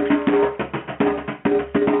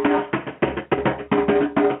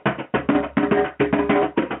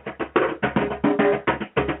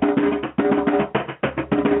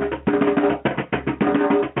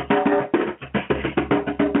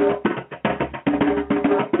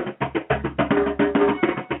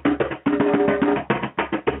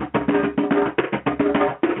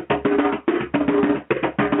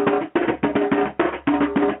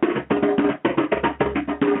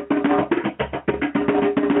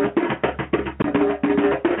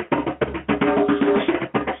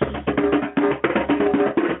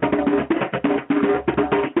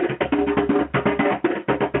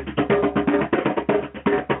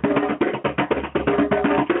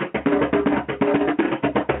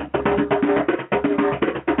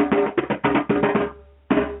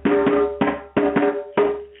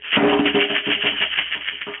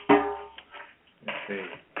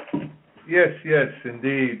 Yes,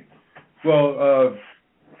 indeed. Well,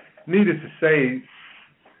 needless to say,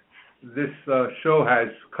 this show has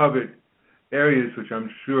covered areas which I'm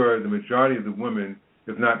sure the majority of the women,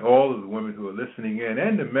 if not all of the women who are listening in,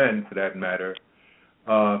 and the men for that matter,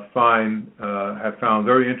 have found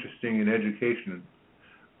very interesting and educational.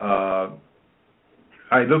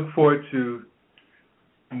 I look forward to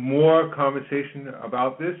more conversation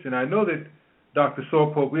about this, and I know that Dr.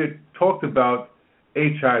 Saltpaw, we had talked about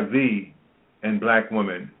HIV and black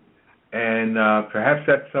women, and perhaps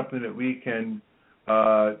that's something that we can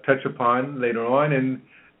touch upon later on.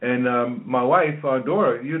 And my wife,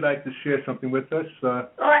 Dora, you'd like to share something with us? Well,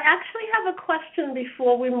 I actually have a question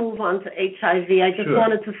before we move on to HIV. I just Sure.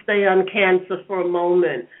 wanted to stay on cancer for a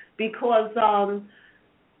moment because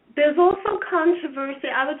there's also controversy.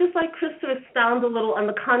 I would just like Chris to expound a little on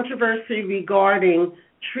the controversy regarding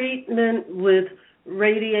treatment with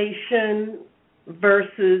radiation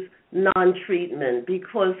versus non-treatment,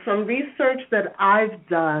 because from research that I've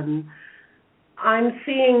done, I'm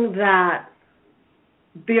seeing that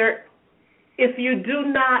if you do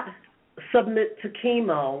not submit to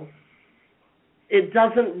chemo, it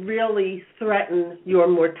doesn't really threaten your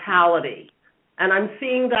mortality. And I'm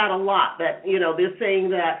seeing that a lot, that, they're saying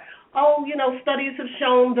that, studies have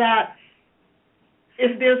shown that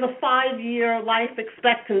if there's a 5-year life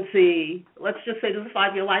expectancy, let's just say there's a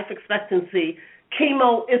 5-year life expectancy,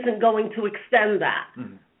 chemo isn't going to extend that.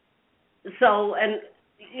 Mm-hmm. So, and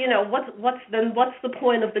what's the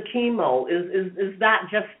point of the chemo? Is that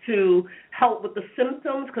just to help with the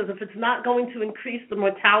symptoms? Because if it's not going to increase the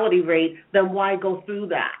mortality rate, then why go through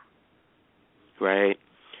that? Right.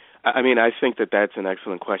 I mean, I think that's an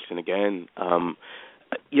excellent question. Again,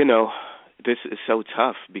 this is so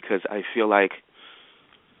tough because I feel like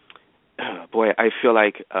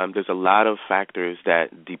there's a lot of factors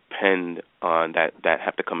that depend on that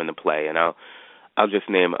have to come into play, and I'll just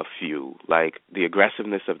name a few. Like the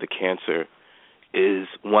aggressiveness of the cancer is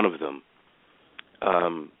one of them.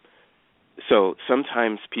 So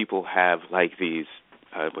sometimes people have like these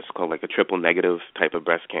what's called like a triple negative type of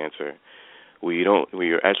breast cancer, where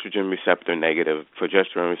you're estrogen receptor negative,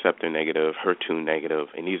 progesterone receptor negative, HER2 negative,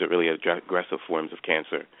 and these are really aggressive forms of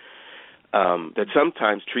cancer. That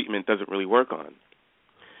sometimes treatment doesn't really work on.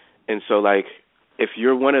 And so, like, if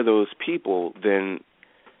you're one of those people, then,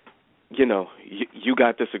 you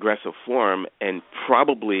got this aggressive form, and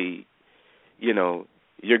probably, you're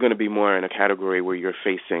going to be more in a category where you're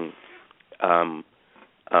facing, where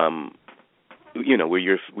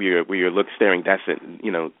you're staring death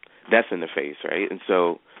in the face, right? And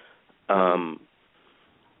so,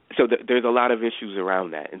 there's a lot of issues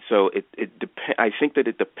around that, and so I think that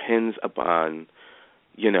it depends upon,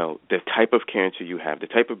 the type of cancer you have, the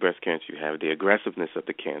type of breast cancer you have, the aggressiveness of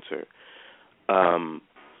the cancer,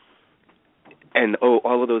 and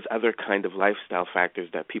all of those other kind of lifestyle factors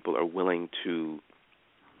that people are willing to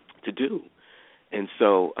do, and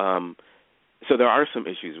so there are some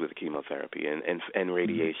issues with chemotherapy and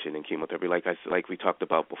radiation and chemotherapy, like we talked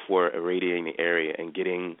about before, irradiating the area and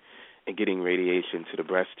getting radiation to the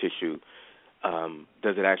breast tissue.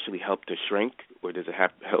 Does it actually help to shrink, or does it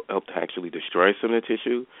help to actually destroy some of the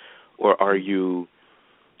tissue, or are you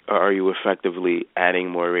effectively adding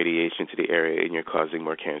more radiation to the area and you're causing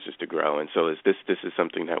more cancers to grow? And so this is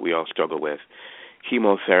something that we all struggle with.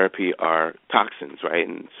 Chemotherapy are toxins, right?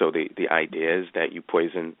 And so the idea is that you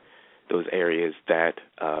poison those areas that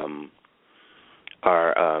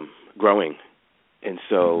are growing, and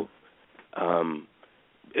so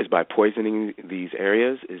is by poisoning these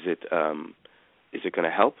areas, is it is it going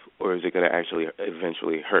to help, or is it going to actually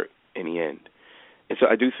eventually hurt in the end? And so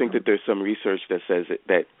I do think that there's some research that says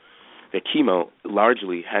that chemo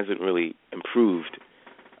largely hasn't really improved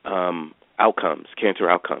outcomes, cancer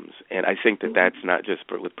outcomes. And I think that that's not just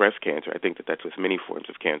with breast cancer. I think that that's with many forms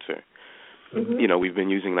of cancer. You know, we've been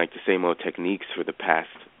using like the same old techniques for the past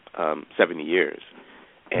 70 years.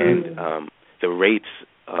 And the rates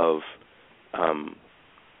of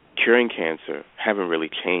curing cancer haven't really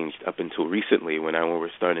changed up until recently when we're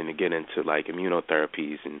starting to get into like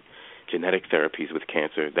immunotherapies and genetic therapies with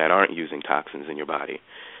cancer that aren't using toxins in your body.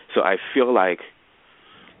 So I feel like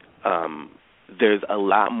there's a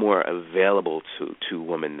lot more available to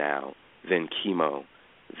women now than chemo,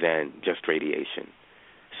 than just radiation.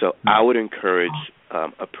 So I would encourage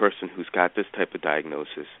a person who's got this type of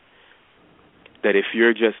diagnosis that if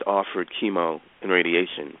you're just offered chemo and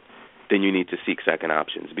radiation, then you need to seek second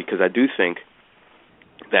options, because I do think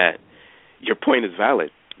that your point is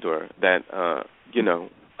valid, Dora, that,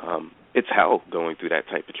 it's hell going through that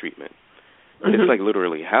type of treatment. It's like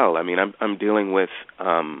literally hell. I mean, I'm dealing with,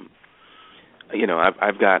 I've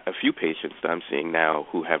got a few patients that I'm seeing now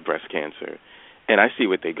who have breast cancer, and I see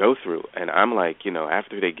what they go through, and I'm like,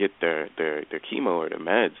 after they get their chemo or their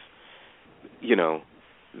meds,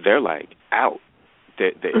 they're like out.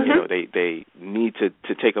 They need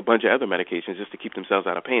to take a bunch of other medications just to keep themselves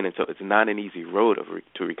out of pain, and so it's not an easy road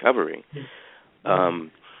to recovery.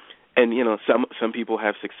 And some people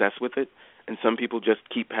have success with it, and some people just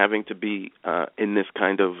keep having to be in this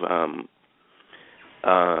kind of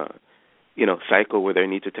cycle where they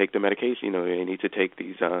need to take the medication. They need to take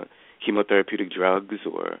these chemotherapeutic drugs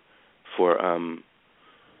or for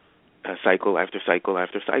cycle after cycle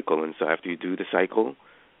after cycle, and so after you do the cycle,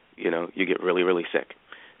 you get really, really sick.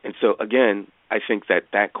 And so, again, I think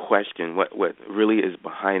that question, what really is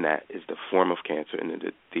behind that is the form of cancer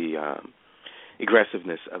and the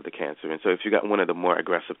aggressiveness of the cancer. And so if you got one of the more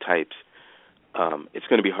aggressive types, it's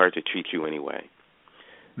going to be hard to treat you anyway.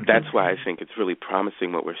 That's why I think it's really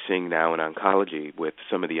promising what we're seeing now in oncology with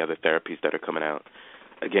some of the other therapies that are coming out.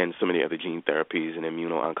 Again, some of the other gene therapies and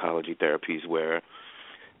immuno-oncology therapies where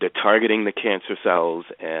they're targeting the cancer cells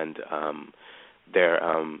and they're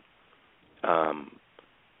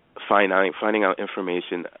finding out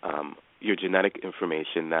information, your genetic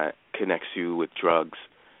information that connects you with drugs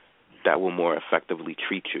that will more effectively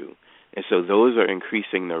treat you. And so those are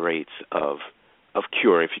increasing the rates of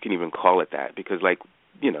cure, if you can even call it that, because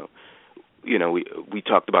we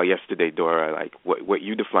talked about yesterday, Dora, like what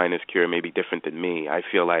you define as cure may be different than me. I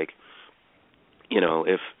feel like,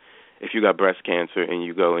 if you got breast cancer and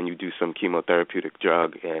you go and you do some chemotherapeutic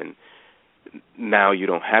drug and now you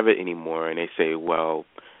don't have it anymore, and they say, well,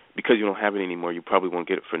 because you don't have it anymore, you probably won't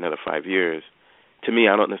get it for another 5 years. To me,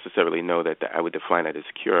 I don't necessarily know that I would define it as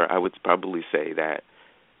cure. I would probably say that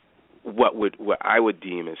what I would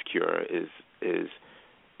deem as cure is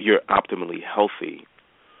you're optimally healthy,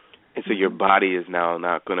 and so your body is now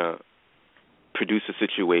not going to produce a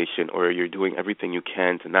situation, or you're doing everything you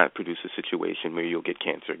can to not produce a situation where you'll get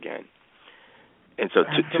cancer again. And so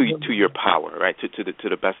to your power, right, to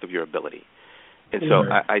the best of your ability. And so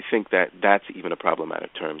I think that's even a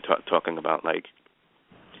problematic term, talking about like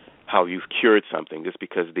how you've cured something just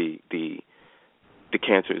because the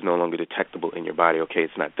cancer is no longer detectable in your body. Okay,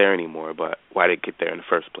 it's not there anymore, but why did it get there in the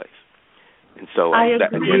first place? And so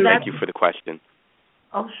again, thank you for the question.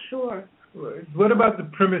 Oh, sure. What about the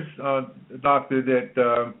premise, doctor,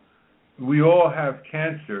 that we all have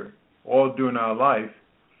cancer all during our life?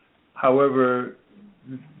 However,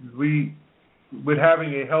 with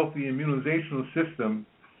having a healthy immunizational system,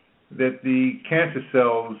 that the cancer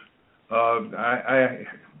cells, I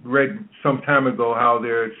read some time ago how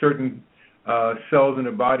there are certain cells in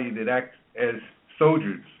the body that act as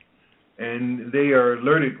soldiers, and they are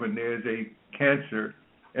alerted when there's a cancer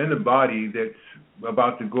in the body that's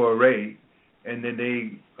about to go away, and then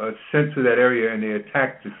they are sent to that area and they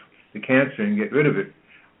attack the cancer and get rid of it.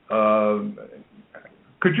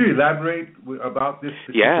 Could you elaborate about this?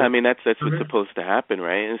 Yeah, I mean, that's what's supposed to happen,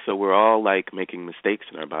 right? And so we're all, like, making mistakes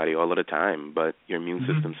in our body all of the time, but your immune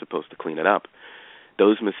system's supposed to clean it up.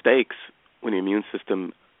 Those mistakes, when your immune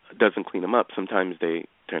system doesn't clean them up, sometimes they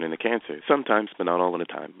turn into cancer. Sometimes, but not all of the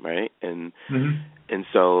time, right? And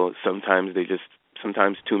so sometimes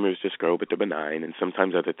tumors just grow, but they're benign, and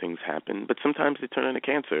sometimes other things happen, but sometimes they turn into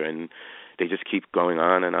cancer, and they just keep going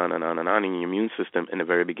on and on and on and on, and your immune system in the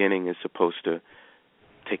very beginning is supposed to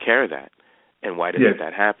take care of that. And why doesn't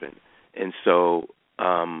that happen? And so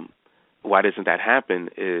why doesn't that happen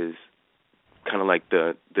is kind of like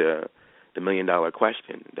the $1 million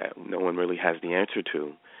question that no one really has the answer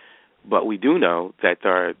to. But we do know that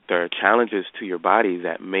there are challenges to your body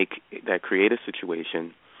that create a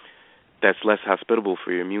situation that's less hospitable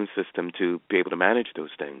for your immune system to be able to manage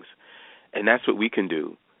those things. And that's what we can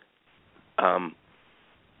do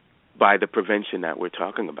by the prevention that we're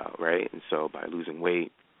talking about, right? And so by losing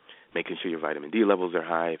weight, making sure your vitamin D levels are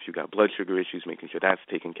high. If you've got blood sugar issues, making sure that's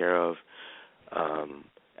taken care of.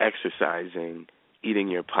 Exercising, eating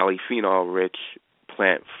your polyphenol-rich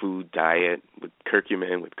plant food diet with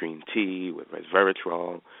curcumin, with green tea, with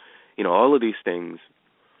resveratrol. All of these things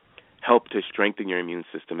help to strengthen your immune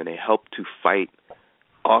system, and they help to fight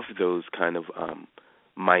off those kind of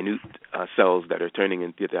minute cells that are turning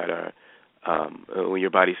into when your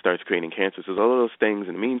body starts creating cancer. So all of those things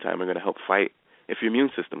in the meantime are going to help fight if your immune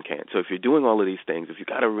system can't. So if you're doing all of these things, if you've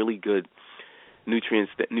got a really good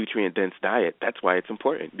nutrient-dense diet, that's why it's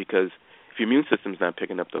important, because if your immune system's not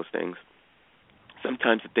picking up those things,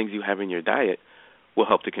 sometimes the things you have in your diet will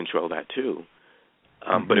help to control that too.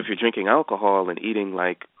 But if you're drinking alcohol and eating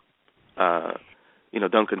like,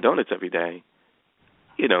 Dunkin' Donuts every day,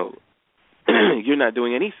 you're not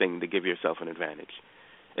doing anything to give yourself an advantage.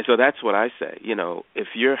 And so that's what I say. If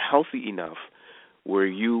you're healthy enough where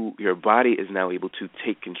your body is now able to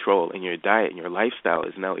take control, and your diet and your lifestyle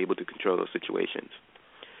is now able to control those situations,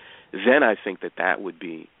 then I think that would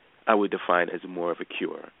be, I would define as more of a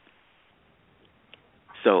cure.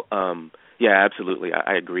 So, yeah, absolutely,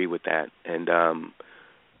 I agree with that. And,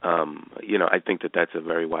 I think that that's a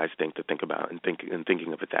very wise thing to think about and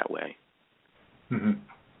thinking of it that way. Mm-hmm.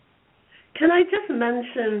 Can I just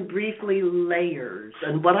mention briefly layers?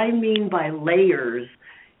 And what I mean by layers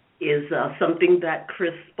is something that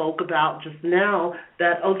Chris spoke about just now,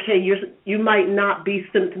 that, okay, you might not be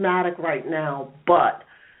symptomatic right now, but,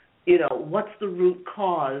 what's the root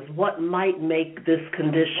cause? What might make this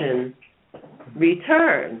condition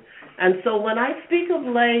return? And so when I speak of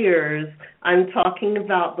layers, I'm talking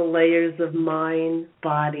about the layers of mind,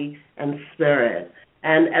 body, and spirit.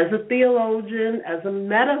 And as a theologian, as a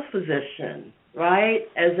metaphysician, right,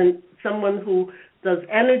 as someone who does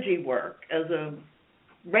energy work, as a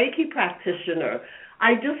Reiki practitioner,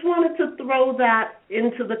 I just wanted to throw that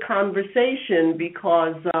into the conversation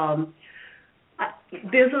because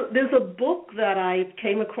there's a book that I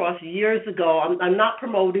came across years ago. I'm not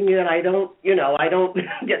promoting it. I don't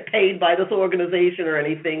get paid by this organization or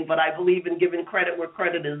anything, but I believe in giving credit where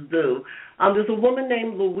credit is due. There's a woman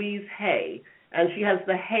named Louise Hay, and she has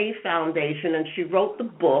the Hay Foundation, and she wrote the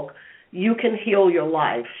book, You Can Heal Your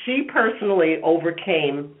Life. She personally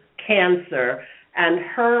overcame cancer, and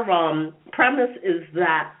her premise is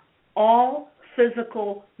that all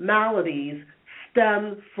physical maladies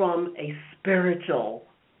stem from a spiritual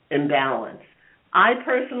imbalance. I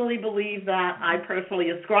personally believe that. I personally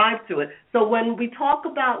ascribe to it. So when we talk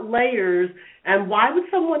about layers, and why would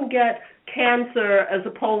someone get cancer as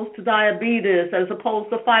opposed to diabetes, as opposed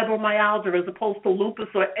to fibromyalgia, as opposed to lupus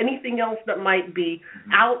or anything else that might be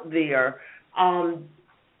out there,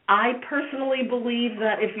 I personally believe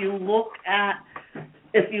that if you look at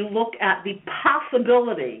the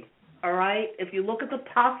possibility, all right, if you look at the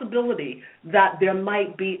possibility that there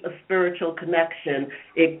might be a spiritual connection,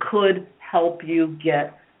 it could help you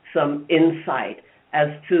get some insight as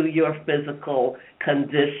to your physical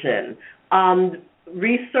condition.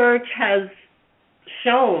 Research has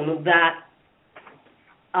shown that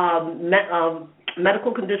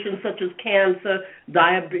medical conditions such as cancer,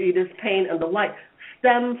 diabetes, pain, and the like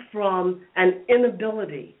stem from an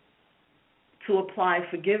inability to apply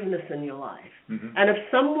forgiveness in your life. Mm-hmm. And if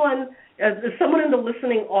someone in the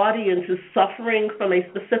listening audience is suffering from a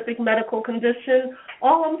specific medical condition,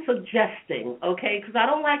 all I'm suggesting, okay, because I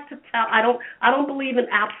don't like to tell, I don't believe in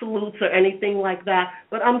absolutes or anything like that,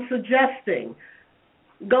 but I'm suggesting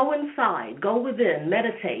go inside, go within,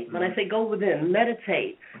 meditate. When I say go within,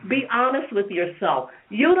 meditate. Be honest with yourself.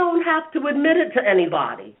 You don't have to admit it to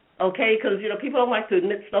anybody. Okay, because, people don't like to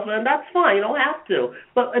admit stuff, and that's fine. You don't have to.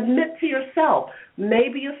 But admit to yourself,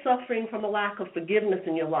 maybe you're suffering from a lack of forgiveness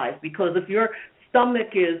in your life, because if your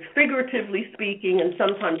stomach is, figuratively speaking, and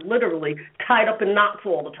sometimes literally, tied up in knots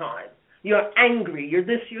all the time, you're angry, you're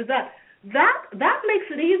this, you're that, that makes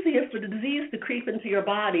it easier for the disease to creep into your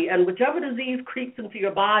body, and whichever disease creeps into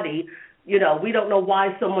your body, we don't know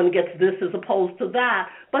why someone gets this as opposed to that.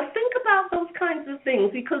 But think about those kinds of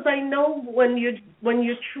things, because I know when you're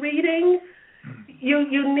treating,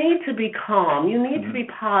 you need to be calm. You need to be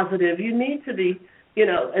positive. You need to be,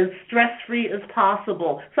 as stress-free as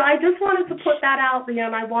possible. So I just wanted to put that out there,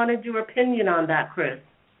 and I wanted your opinion on that, Chris.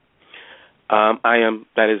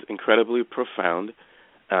 That is incredibly profound.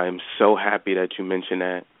 I'm so happy that you mentioned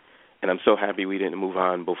that. and I'm so happy we didn't move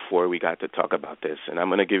on before we got to talk about this. And I'm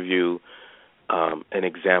going to give you an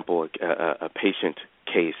example, a patient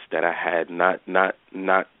case that I had not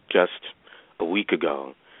just a week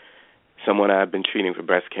ago. Someone I've been treating for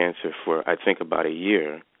breast cancer for, I think, about a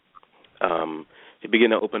year. They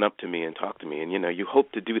begin to open up to me and talk to me, and you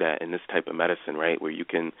hope to do that in this type of medicine, right? Where you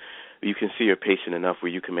can see your patient enough,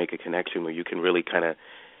 where you can make a connection, where you can really kind of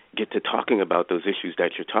get to talking about those issues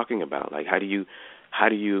that you're talking about. Like, how do you,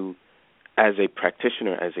 as a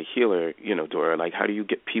practitioner, as a healer, Dora, like, how do you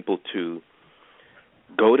get people to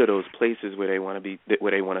go to those places where they want to be,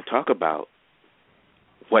 where they want to talk about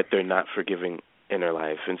what they're not forgiving in their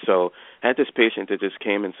life? And so I had this patient that just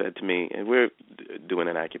came and said to me, and we're doing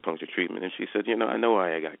an acupuncture treatment, and she said, I know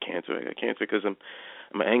why I got cancer. I got cancer because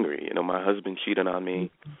I'm angry. My husband cheated on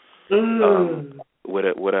me with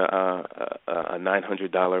a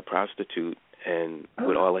 $900 prostitute and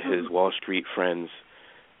with all of his Wall Street friends,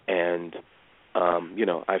 and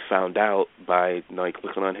I found out by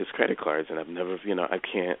looking on his credit cards, and I've never, I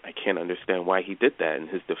can't understand why he did that. And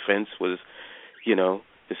his defense was,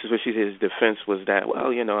 this is what she said. His defense was that,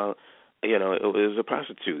 well, it was a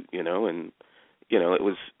prostitute, and it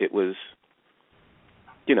was,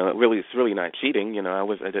 it's really not cheating. I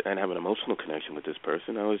didn't have an emotional connection with this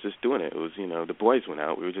person. I was just doing it. It was, the boys went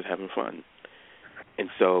out. We were just having fun. And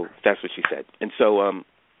so that's what she said. And so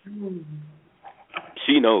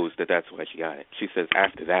she knows that that's why she got it. She says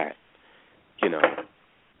after that,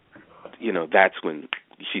 that's when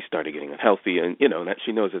she started getting unhealthy, and that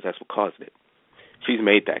she knows that that's what caused it. She's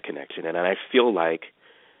made that connection, and I feel like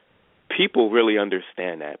people really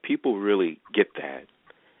understand that. People really get that,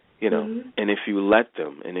 And if you let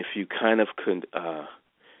them, and if you kind of could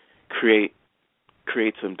create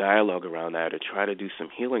some dialogue around that, or try to do some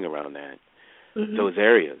healing around that, those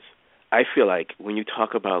areas, I feel like when you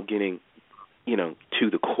talk about getting, to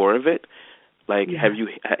the core of it, like, have you,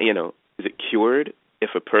 is it cured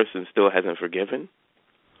if a person still hasn't forgiven?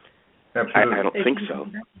 Absolutely. I don't think so.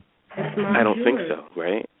 I don't think so,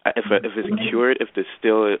 right? If it's cured, if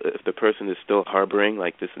the person is still harboring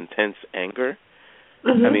like this intense anger,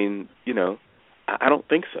 I mean, I don't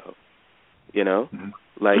think so.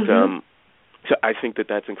 Like, so I think that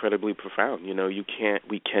that's incredibly profound.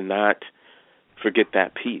 We cannot forget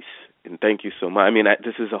that piece. And thank you so much. I mean,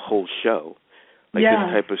 this is a whole show. Like,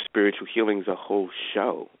 this type of spiritual healing is a whole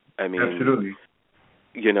show. I mean, absolutely.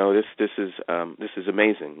 This is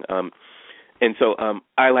amazing. And so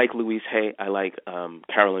I like Louise Hay. I like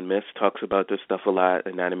Carolyn Myss talks about this stuff a lot,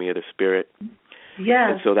 Anatomy of the Spirit. Yes.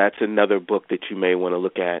 And so that's another book that you may want to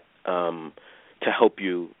look at to help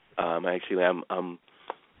you. Actually, I'm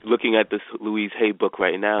looking at this Louise Hay book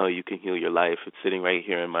right now, You Can Heal Your Life. It's sitting right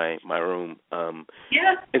here in my room.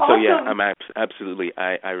 Yes, and awesome. So, yeah, I'm absolutely,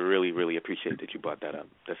 I really, really appreciate that you brought that up.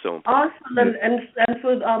 That's so important. Awesome. And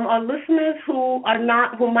for our listeners who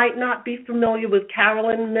might not be familiar with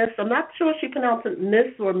Carolyn Myss, I'm not sure if she pronounced it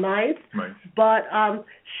Miss or Mice, but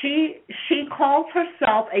she calls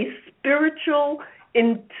herself a spiritual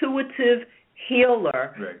intuitive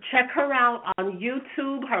healer. Right. Check her out on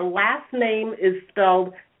YouTube. Her last name is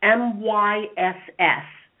spelled MYSS.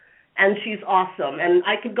 And she's awesome. And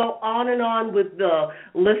I could go on and on with the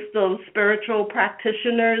list of spiritual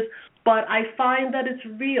practitioners, but I find that it's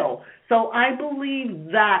real. So I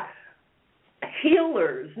believe that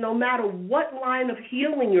healers, no matter what line of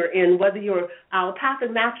healing you're in, whether you're allopathic,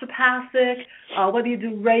 naturopathic, whether you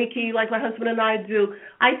do Reiki like my husband and I do,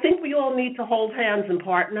 I think we all need to hold hands and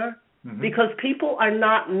partner. Because people are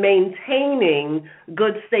not maintaining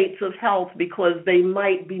good states of health because they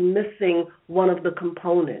might be missing one of the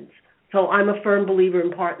components. So I'm a firm believer in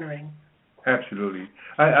partnering. Absolutely.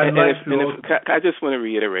 I just want to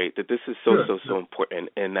reiterate that this is so important,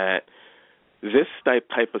 and that this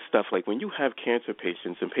type of stuff, like when you have cancer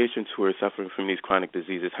patients and patients who are suffering from these chronic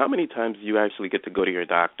diseases, how many times do you actually get to go to your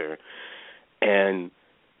doctor and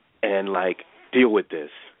like deal with this?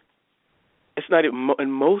 It's not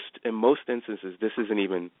in most instances. This isn't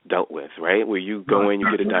even dealt with, right? Where you go in,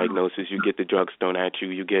 you get a diagnosis, you get the drugs thrown at you,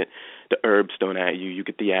 you get the herbs thrown at you, you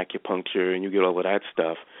get the acupuncture, and you get all of that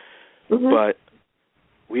stuff. But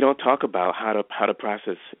we don't talk about how to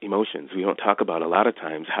process emotions. We don't talk about a lot of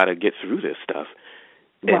times how to get through this stuff,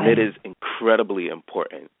 and it is incredibly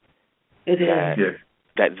important.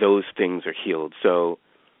 That those things are healed. So,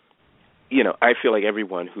 I feel like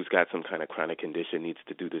everyone who's got some kind of chronic condition needs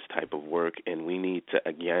to do this type of work, and we need to,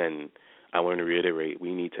 again, I want to reiterate,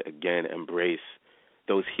 we need to, again, embrace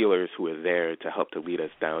those healers who are there to help to lead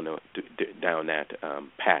us down that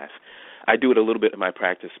path. I do it a little bit in my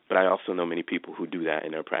practice, but I also know many people who do that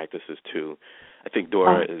in their practices too. I think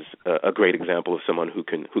Dora is a great example of someone who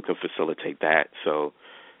can facilitate that. So,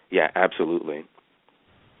 yeah, absolutely.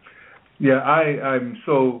 Yeah, I'm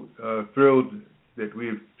so thrilled that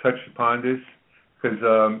we've touched upon this because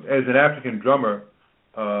as an African drummer,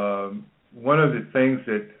 one of the things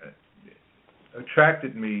that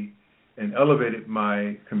attracted me and elevated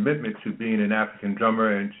my commitment to being an African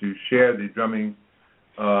drummer and to share the drumming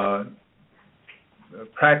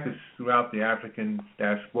practice throughout the African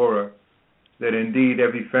diaspora, that indeed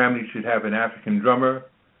every family should have an African drummer,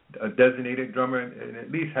 a designated drummer, and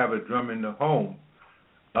at least have a drum in the home,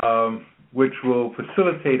 which will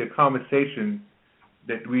facilitate a conversation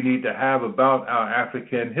that we need to have about our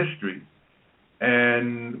African history.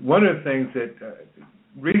 And one of the things that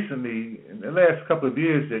recently, in the last couple of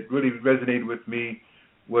years, that really resonated with me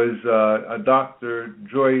was a Dr.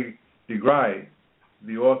 Joy DeGruy,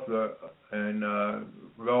 the author and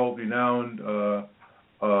well-renowned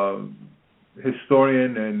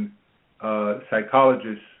historian and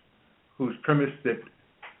psychologist, whose premise that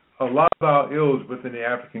a lot of our ills within the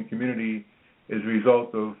African community is a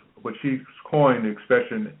result of what she's coined the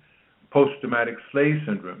expression post-traumatic slave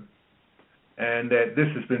syndrome, and that this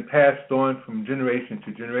has been passed on from generation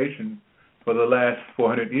to generation for the last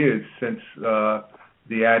 400 years since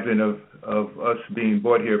the advent of us being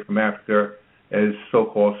brought here from Africa as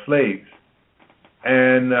so-called slaves.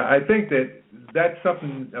 And I think that that's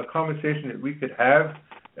something, a conversation that we could have.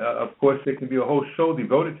 Of course, there can be a whole show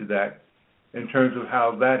devoted to that in terms of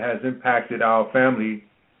how that has impacted our family,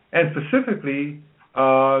 and specifically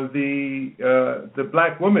the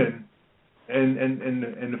black woman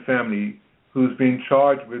in the family who's being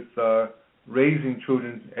charged with raising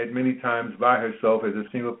children at many times by herself as a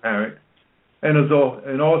single parent, and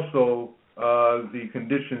also the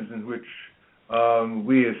conditions in which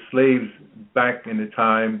we as slaves back in the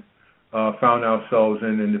time found ourselves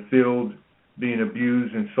in the field, being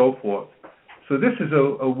abused and so forth. So this is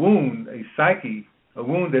a wound, a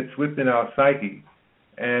wound that's within our psyche.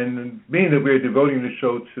 And being that we're devoting the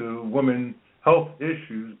show to women health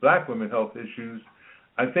issues, black women health issues,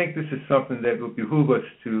 I think this is something that will behoove us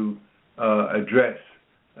to address.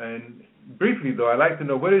 And briefly, though, I'd like to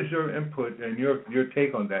know, what is your input and your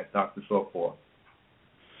take on that, Dr. Saltpaw?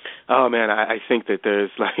 Oh, man, I think that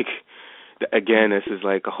there's, like, again, this is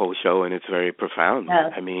like a whole show, and it's very profound.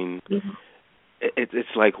 Yes. I mean,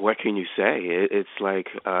 it's like, what can you say? It's like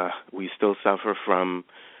we still suffer from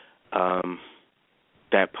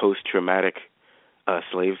that post-traumatic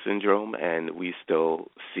slave syndrome, and we still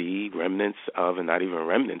see remnants of, and not even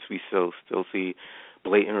remnants, we still see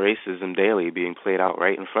blatant racism daily being played out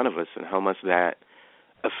right in front of us, and how much that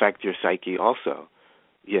affect your psyche also.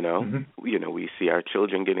 You know, we see our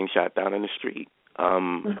children getting shot down in the street.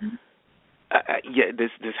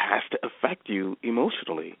 This has to affect you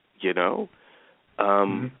emotionally. You know,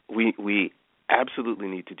 we absolutely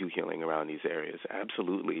need to do healing around these areas.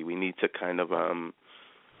 Absolutely, we need to kind of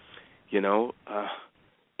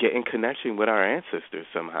get in connection with our ancestors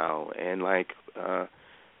somehow, and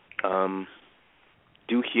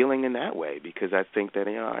do healing in that way, because I think that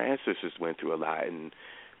our ancestors went through a lot, and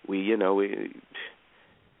we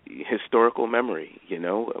historical memory.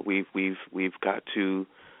 We've got to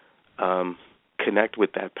connect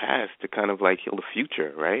with that past to kind of like heal the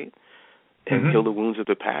future, right? And heal the wounds of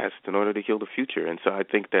the past in order to heal the future. And so I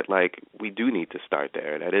think that we do need to start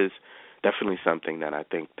there. That is definitely something that I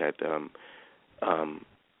think that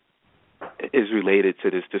is related to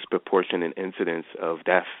this disproportionate incidence of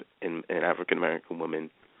death in African American women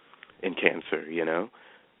in cancer.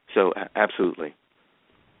 So absolutely.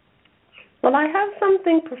 Well, I have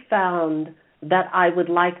something profound that I would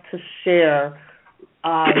like to share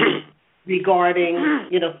regarding,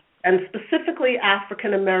 and specifically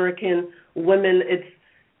African American women.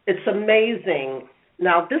 It's amazing.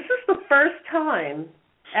 Now, this is the first time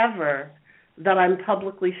ever that I'm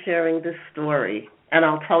publicly sharing this story, and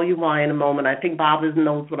I'll tell you why in a moment. I think Bob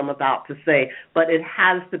knows what I'm about to say, but it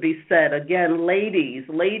has to be said. Again, ladies,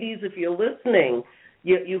 if you're listening,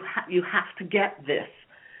 you have to get this.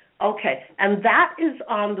 Okay, and that is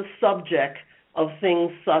on the subject of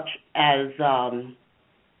things such as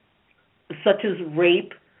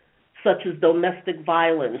rape, such as domestic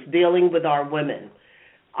violence, dealing with our women.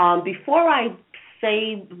 Before I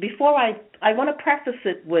want to preface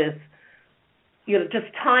it with,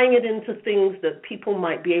 just tying it into things that people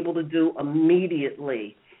might be able to do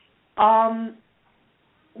immediately.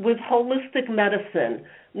 With holistic medicine.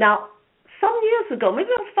 Now, some years ago,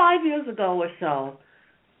 maybe about 5 years ago or so,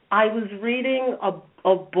 I was reading a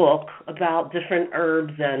book about different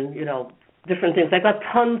herbs and, different things. I got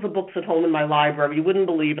tons of books at home in my library. You wouldn't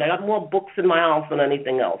believe it. I got more books in my house than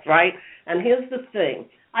anything else, right? And here's the thing.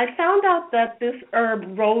 I found out that this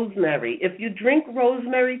herb, rosemary, if you drink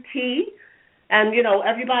rosemary tea, and,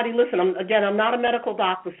 everybody listen, I'm not a medical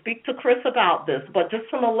doctor. Speak to Chris about this, but just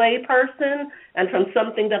from a lay person and from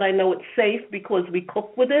something that I know it's safe because we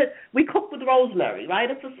cook with it. We cook with rosemary, right?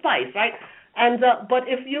 It's a spice, right? And but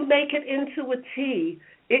if you make it into a tea,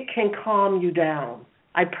 it can calm you down.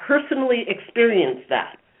 I personally experienced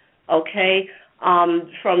that, okay,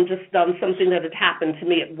 from just something that had happened to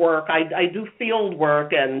me at work. I do field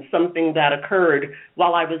work, and something that occurred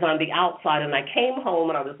while I was on the outside, and I came home,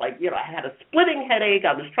 and I was like, I had a splitting headache,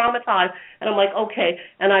 I was traumatized, and I'm like, okay,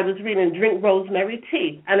 and I was reading drink rosemary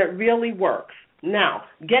tea, and it really works. Now,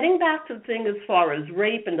 getting back to the thing as far as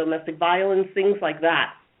rape and domestic violence, things like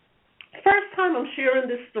that, first time I'm sharing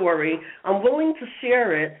this story, I'm willing to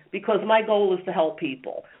share it because my goal is to help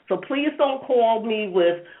people. So please don't call me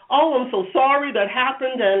with, I'm so sorry that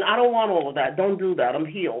happened, and I don't want all of that. Don't do that. I'm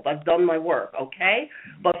healed. I've done my work, okay?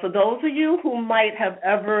 But for those of you who might have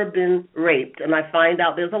ever been raped, and I find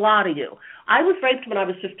out there's a lot of you, I was raped when I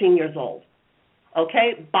was 15 years old,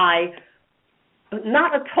 okay, by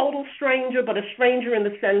not a total stranger, but a stranger in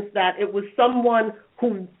the sense that it was someone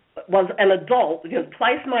who was an adult,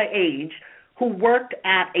 twice my age, who worked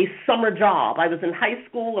at a summer job. I was in high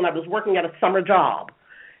school, and I was working at a summer job.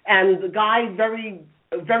 And the guy very,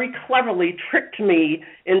 very cleverly tricked me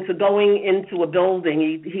into going into a building.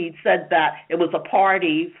 He said that it was a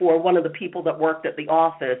party for one of the people that worked at the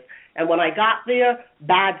office. And when I got there,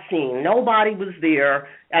 bad scene. Nobody was there.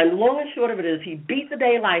 And long and short of it is he beat the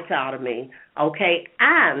daylights out of me, okay?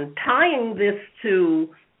 And tying this to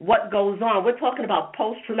what goes on, we're talking about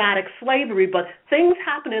post-traumatic slavery, but things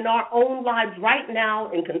happen in our own lives right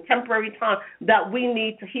now in contemporary time that we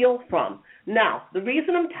need to heal from. Now, the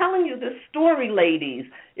reason I'm telling you this story, ladies,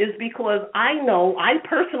 is because I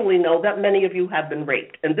personally know that many of you have been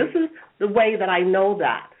raped. And this is the way that I know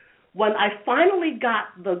that. When I finally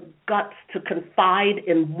got the guts to confide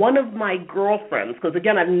in one of my girlfriends, because,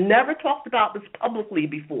 again, I've never talked about this publicly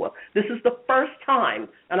before. This is the first time,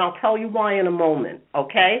 and I'll tell you why in a moment,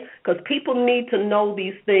 okay? Because people need to know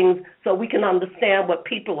these things so we can understand what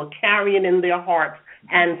people are carrying in their hearts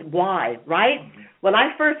and why, right? When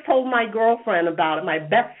I first told my girlfriend about it, my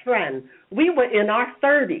best friend, we were in our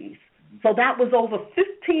 30s. So that was over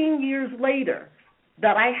 15 years later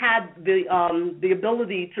that I had the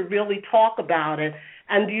ability to really talk about it.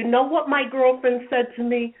 And do you know what my girlfriend said to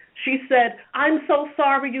me? She said, I'm so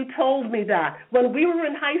sorry you told me that. When we were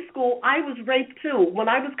in high school, I was raped too. When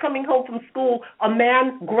I was coming home from school, a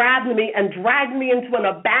man grabbed me and dragged me into an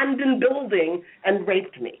abandoned building and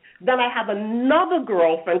raped me. Then I have another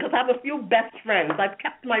girlfriend, because I have a few best friends. I've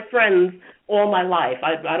kept my friends all my life.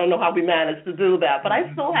 I don't know how we managed to do that, but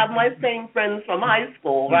I still have my same friends from high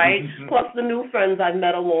school, right? Plus the new friends I've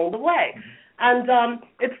met along the way. And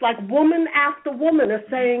it's like woman after woman is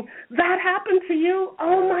saying, that happened to you?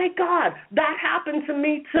 Oh, my God, that happened to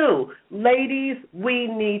me too. Ladies, we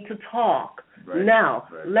need to talk. Right. Now,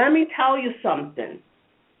 let me tell you something.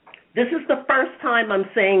 This is the first time I'm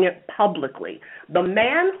saying it publicly. The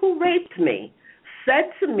man who raped me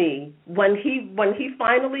said to me when he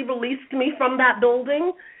finally released me from that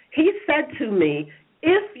building, he said to me,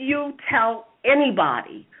 if you tell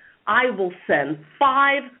anybody, I will send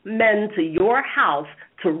 5 men to your house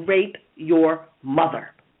to rape your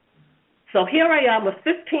mother. So here I am, a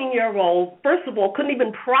 15-year-old, first of all, couldn't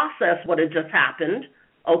even process what had just happened,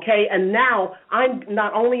 okay? And now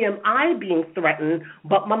not only am I being threatened,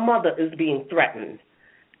 but my mother is being threatened.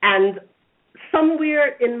 And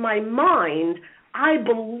somewhere in my mind, I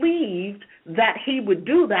believed that he would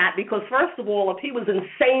do that because, first of all, if he was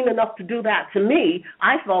insane enough to do that to me,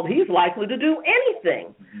 I felt he's likely to do anything.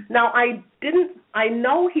 Mm-hmm. Now, I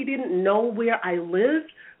know he didn't know where I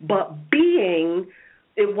lived, but being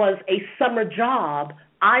it was a summer job,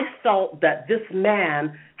 I felt that this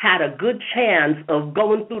man had a good chance of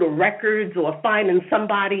going through the records or finding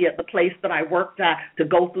somebody at the place that I worked at to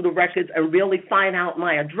go through the records and really find out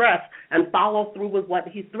my address and follow through with what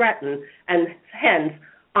he threatened. And hence,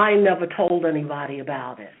 I never told anybody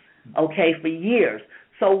about it, okay, for years.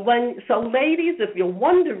 So ladies, if you're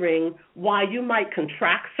wondering why you might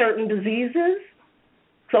contract certain diseases,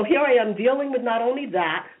 so here I am dealing with not only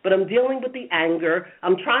that, but I'm dealing with the anger.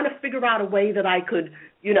 I'm trying to figure out a way that I could,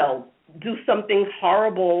 do something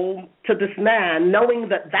horrible to this man, knowing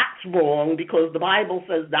that that's wrong because the Bible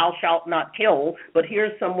says thou shalt not kill, but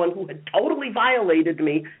here's someone who had totally violated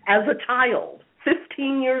me as a child,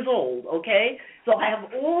 15 years old, okay? So I have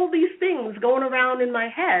all these things going around in my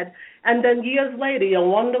head, and then years later, you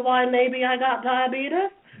wonder why maybe I got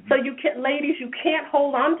diabetes? So you can't, ladies, you can't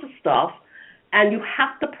hold on to stuff, and you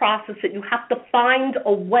have to process it. You have to find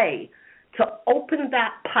a way to open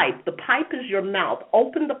that pipe. The pipe is your mouth.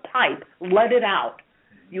 Open the pipe. Let it out.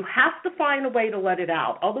 You have to find a way to let it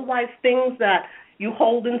out. Otherwise, things that you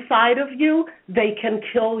hold inside of you, they can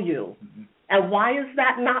kill you. And why is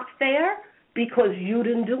that not fair? Because you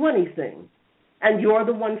didn't do anything, and you're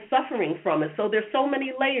the one suffering from it. So there's so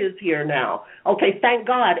many layers here now. Okay, thank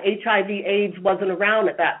God HIV/AIDS wasn't around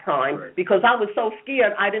at that time, right, because I was so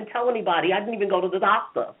scared I didn't tell anybody. I didn't even go to the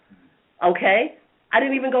doctor, okay? I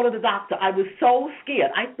didn't even go to the doctor. I was so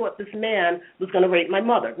scared. I thought this man was going to rape my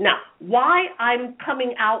mother. Now, why I'm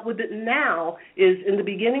coming out with it now is in the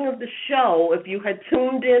beginning of the show, if you had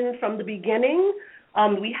tuned in from the beginning,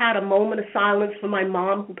 we had a moment of silence for my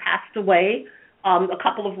mom who passed away a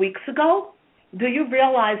couple of weeks ago. Do you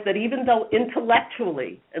realize that even though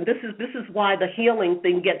intellectually, and this is why the healing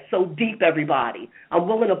thing gets so deep, everybody. I'm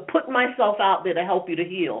willing to put myself out there to help you to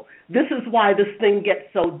heal. This is why this thing gets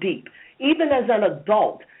so deep. Even as an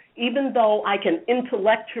adult, even though I can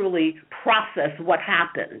intellectually process what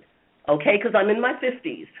happened, okay, because I'm in my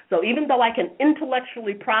 50s. So even though I can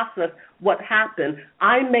intellectually process what happened,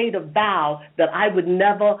 I made a vow that I would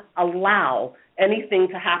never allow anything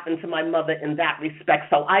to happen to my mother in that respect.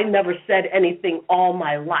 So I never said anything all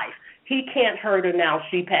my life. He can't hurt her now.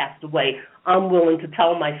 She passed away. I'm willing to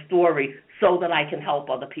tell my story so that I can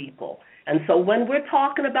help other people. And so when we're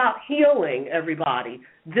talking about healing, everybody,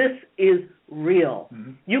 this is real.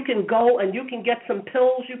 You can go and you can get some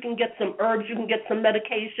pills, you can get some herbs, you can get some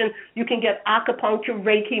medication, you can get acupuncture,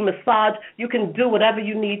 Reiki, massage, you can do whatever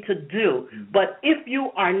you need to do. But if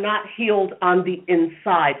you are not healed on the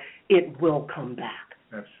inside, it will come back.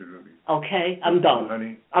 Absolutely. Okay? I'm done.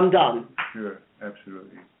 Honey? I'm done. Sure,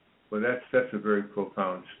 absolutely. Well, that's a very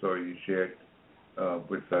profound story you shared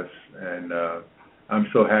with us, and I'm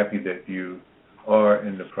so happy that you are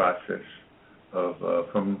in the process of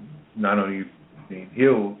from not only being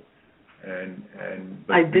healed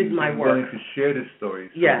but I did my work. Willing to share this story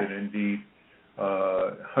so yes. that indeed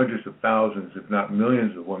hundreds of thousands, if not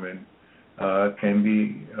millions, of women can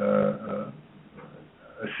be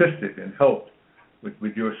assisted and helped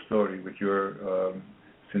with your story, with your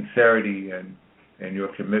sincerity and your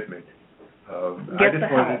commitment. I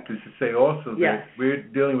just wanted to say also that we're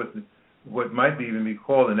dealing with what might even be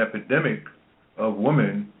called an epidemic of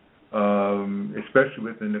women, especially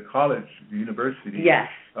within the college, the university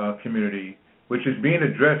community, which is being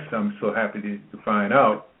addressed. I'm so happy to find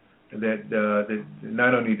out that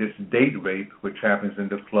not only this date rape, which happens in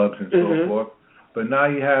the clubs and so forth, but now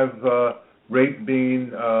you have rape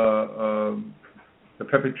being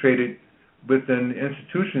perpetrated within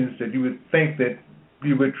institutions that you would think that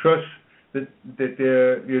you would trust that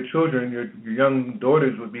your children, your young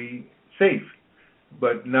daughters would be safe.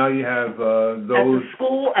 But now you have those... At the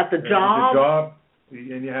school, at the job.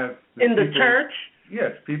 And you have... In the church.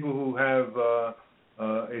 Yes, people who have a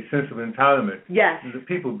sense of entitlement. Yes. The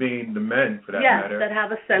people being the men, for that matter. Yes, that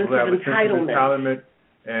have a sense of entitlement.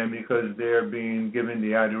 And because they're being given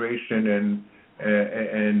the adoration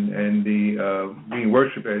and the being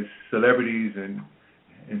worshipped as celebrities and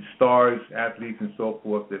stars, athletes, and so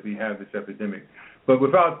forth, that we have this epidemic. But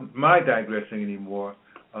without my digressing anymore,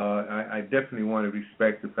 I definitely want to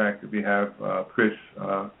respect the fact that we have Chris,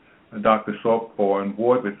 Dr. Saltpaw, on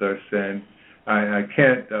board with us, and I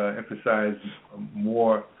can't emphasize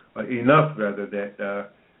enough that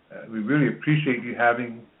we really appreciate you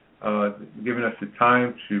having given us the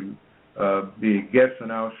time to be a guest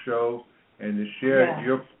on our show and to share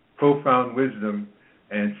your profound wisdom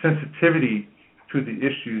and sensitivity to the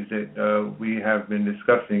issues that we have been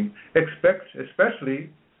discussing, especially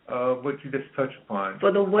what you just touched upon.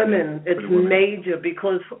 For the women, it's major,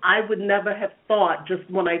 because I would never have thought, just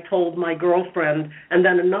when I told my girlfriend and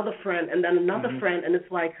then another friend and then another friend, and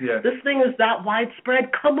it's like, this thing is that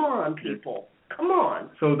widespread. Come on, people. Come on.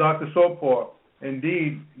 So, Dr. Saltpaw,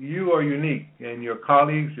 indeed, you are unique, and your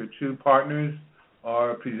colleagues, your two partners,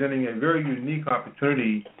 are presenting a very unique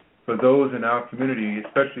opportunity for those in our community,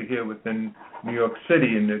 especially here within New York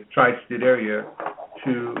City in the tri-state area,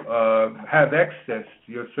 to have access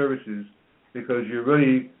to your services, because you're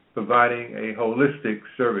really providing a holistic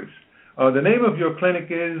service. The name of your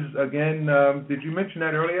clinic is, again, did you mention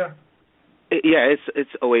that earlier? Yeah, it's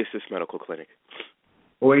Oasis Medical Clinic.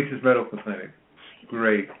 Oasis Medical Clinic.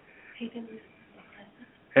 Great.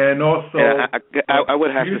 And also, I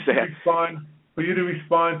would have to say, for you to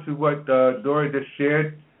respond to what Dora just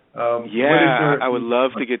shared, I would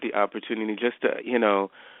love to get the opportunity just to,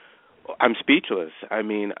 I'm speechless. I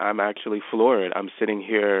mean, I'm actually floored. I'm sitting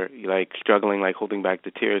here, like, struggling, like, holding back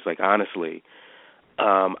the tears, like, honestly.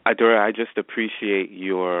 Dora, I just appreciate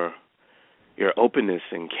your openness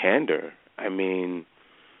and candor. I mean,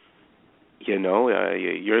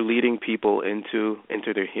 you're leading people into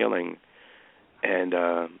their healing, and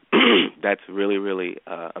that's really, really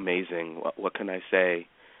amazing. What can I say?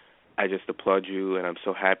 I just applaud you, and I'm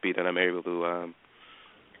so happy that I'm able to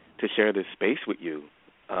share this space with you.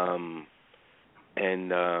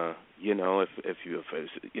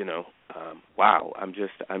 Wow, I'm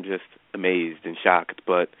just amazed and shocked.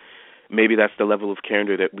 But maybe that's the level of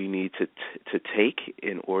candor that we need to take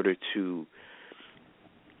in order to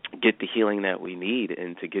get the healing that we need,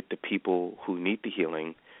 and to get the people who need the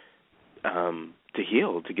healing to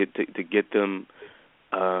heal, to get them,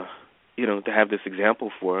 to have this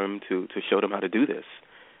example for them, to show them how to do this,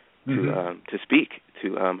 to speak,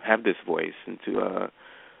 to have this voice, and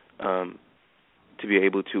to be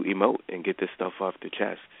able to emote and get this stuff off their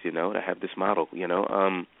chests, to have this model,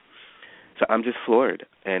 So I'm just floored,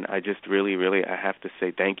 and I just really, really, I have to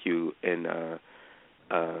say thank you, and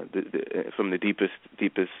from the deepest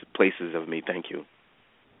places of me, thank you.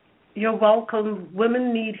 You're welcome.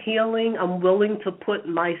 Women need healing. I'm willing to put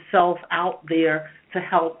myself out there to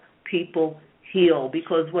help people heal,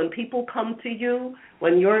 because when people come to you,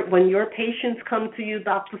 when your patients come to you,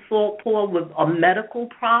 Dr. Saltpaw, with a medical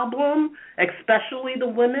problem, especially the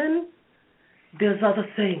women, there's other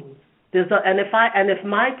things. And if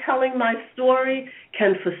my telling my story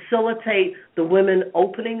can facilitate the women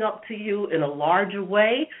opening up to you in a larger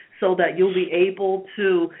way, so that you'll be able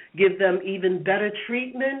to give them even better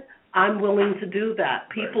treatment, I'm willing to do that.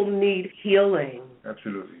 People need healing.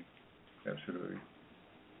 Absolutely.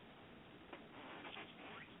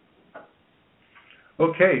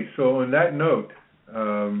 Okay, so on that note,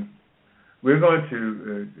 we're going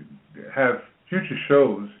to have future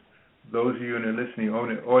shows. Those of you in the listening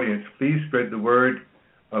audience, please spread the word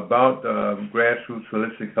about Grassroots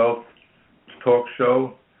Holistic Health Talk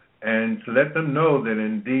Show, and to let them know that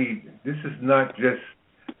indeed this is not just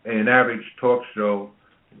an average talk show,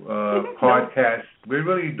 podcast. We're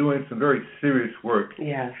really doing some very serious work.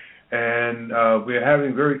 Yes. And we're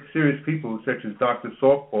having very serious people such as Dr.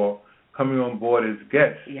 Saltpaw coming on board as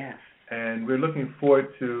guests. Yes. And we're looking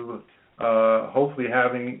forward to hopefully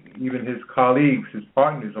having even his colleagues, his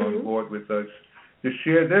partners on board with us to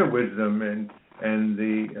share their wisdom and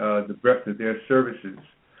the breadth of their services.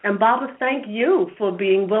 And Baba, thank you for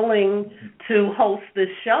being willing to host this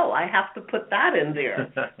show. I have to put that in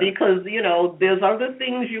there because, there's other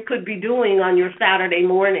things you could be doing on your Saturday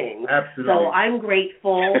morning. Absolutely. So I'm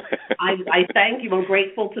grateful. I thank you. I'm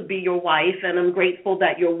grateful to be your wife, and I'm grateful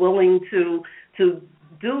that you're willing to do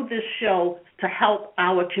this show to help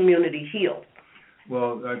our community heal.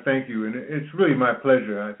 Well, thank you, and it's really my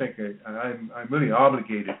pleasure. I think I'm really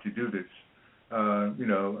obligated to do this.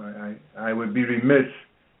 I would be remiss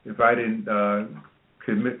if I didn't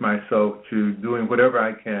commit myself to doing whatever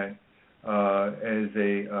I can as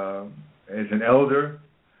an elder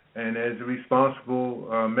and as a responsible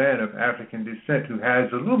man of African descent who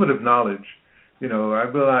has a little bit of knowledge. I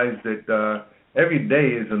realize that every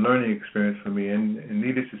day is a learning experience for me, and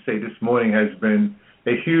needless to say, this morning has been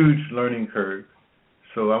a huge learning curve.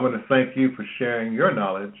 So I want to thank you for sharing your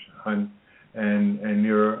knowledge and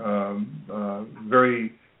your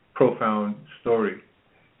very profound story.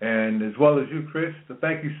 And as well as you, Chris,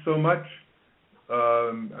 thank you so much.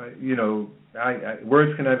 Words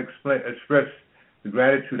cannot express the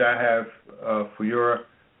gratitude I have for your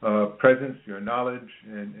presence, your knowledge,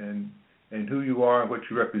 and who you are and what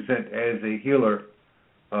you represent as a healer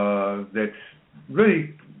that's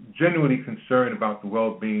really genuinely concerned about the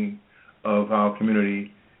well-being of our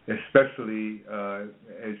community, especially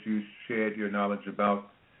as you shared your knowledge about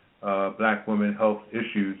black women health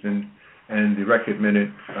issues and the recommended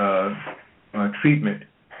treatment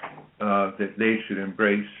that they should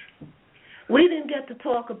embrace. We didn't get to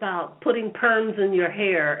talk about putting perms in your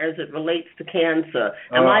hair as it relates to cancer.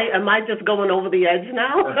 Am I just going over the edge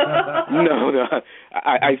now? No.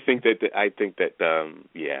 I think that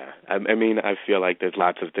yeah. I mean, I feel like there's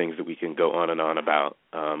lots of things that we can go on and on about.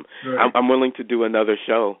 Right. I'm willing to do another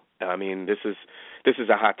show. I mean, this is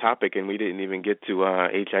a hot topic, and we didn't even get to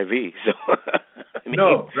HIV. So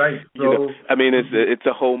no, right. So it's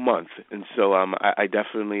a whole month, and so I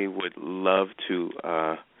definitely would love to.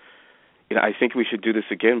 I think we should do this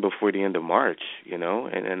again before the end of March. In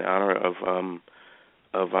honor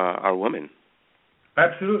of our women.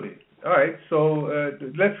 Absolutely. All right. So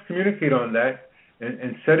let's communicate on that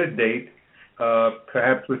and set a date.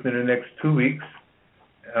 perhaps within the next 2 weeks,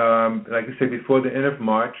 like I said, before the end of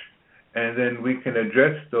March, and then we can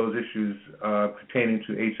address those issues pertaining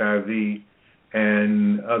to HIV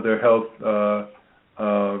and other health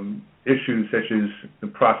issues such as the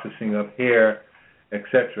processing of hair,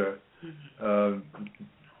 etc.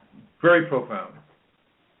 Very profound.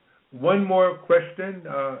 One more question,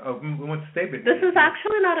 one statement. This is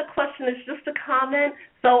actually not a question, it's just a comment.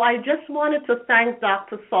 So I just wanted to thank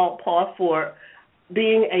Dr. Saltpaw for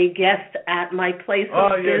being a guest at my place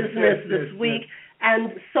of business this week. Yes.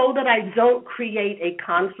 And so that I don't create a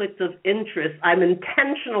conflict of interest, I'm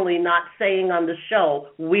intentionally not saying on the show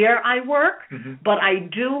where I work, but I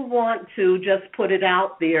do want to just put it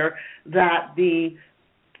out there that the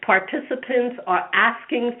participants are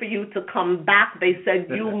asking for you to come back. They said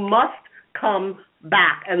you must come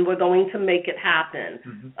back, and we're going to make it happen.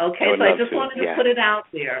 Okay, so I just wanted to put it out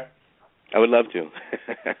there. I would love to. Okay.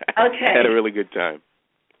 I had a really good time.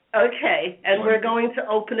 Okay, and we're going to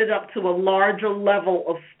open it up to a larger level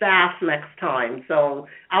of staff next time. So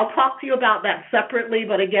I'll talk to you about that separately,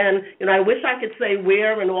 but again, I wish I could say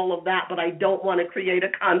where and all of that, but I don't want to create a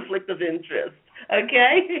conflict of interest.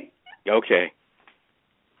 Okay? Okay.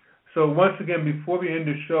 So once again, before we end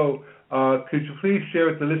the show, could you please share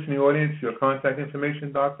with the listening audience your contact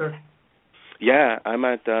information, Doctor? Yeah, I'm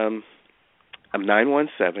at I'm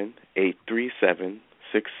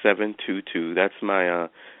 917-837-6722. That's my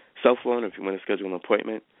cell phone if you want to schedule an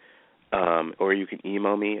appointment. Or you can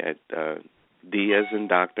email me at D as in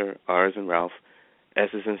Doctor, R as in Ralph,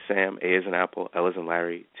 S as in Sam, A as in Apple, L as in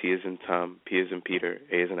Larry, T as in Tom, P as in Peter,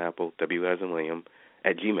 A as in Apple, W as in William,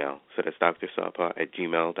 at Gmail. So that's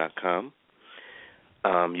drsaltpaw@gmail.com.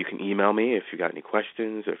 You can email me if you got any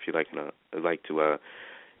questions or if you'd like to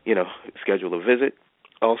schedule a visit.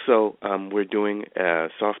 Also, we're doing a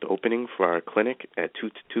soft opening for our clinic at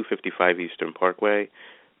 255 Eastern Parkway,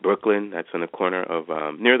 Brooklyn. That's on the corner of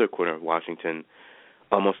near the corner of Washington,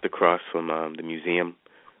 almost across from the museum.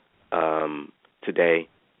 Today,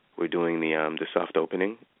 we're doing the soft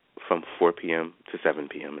opening from 4 p.m. to 7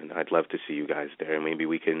 p.m., and I'd love to see you guys there. Maybe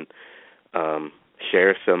we can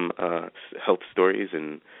share some health stories,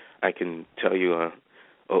 and I can tell you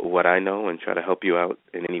what I know and try to help you out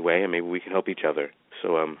in any way, and maybe we can help each other.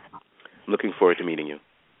 So I'm looking forward to meeting you.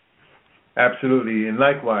 Absolutely, and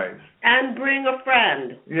likewise. And bring a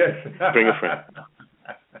friend. Yes. Bring a friend.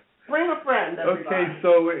 Bring a friend, everybody. Okay,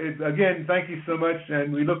 so again, thank you so much,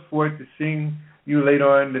 and we look forward to seeing you later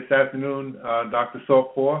on this afternoon, Dr.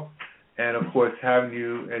 Saltpaw, and of course having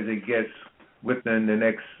you as a guest within the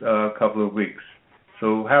next couple of weeks.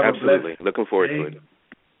 So have Absolutely. a blessed looking forward day, to it.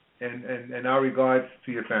 And our regards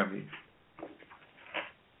to your family.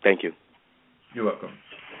 Thank you. You're welcome.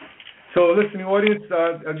 So, listening audience,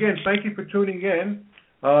 again, thank you for tuning in.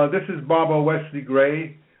 This is Barbara Wesley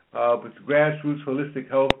Gray with Grassroots Holistic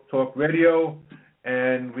Health Talk Radio,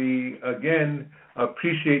 and we, again,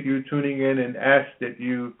 appreciate you tuning in and ask that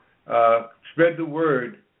you spread the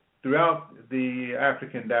word throughout the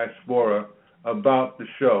African diaspora about the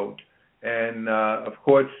show. And, of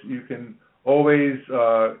course, you can always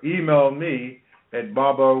email me at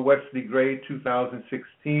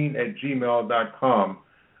BarbaWesleyGray2016@gmail.com.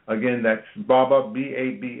 Again, that's Baba,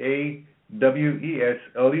 BABAWESLEYGRAY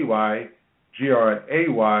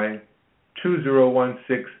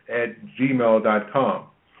 2016@gmail.com.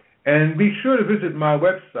 And be sure to visit my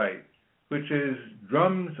website, which is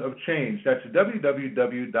Drums of Change. That's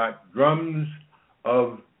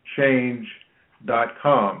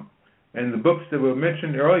www.drumsofchange.com. And the books that were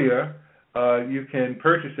mentioned earlier, you can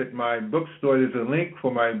purchase at my bookstore. There's a link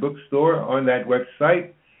for my bookstore on that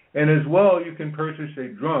website. And as well, you can purchase a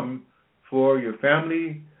drum for your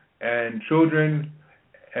family and children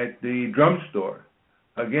at the drum store.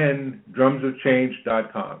 Again,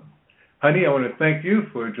 drumsofchange.com. Honey, I want to thank you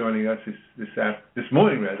for joining us this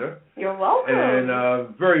morning, rather. You're welcome. And a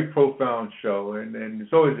very profound show, and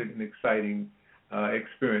it's always an exciting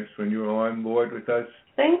experience when you're on board with us.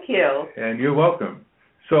 Thank you. And you're welcome.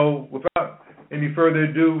 So without any further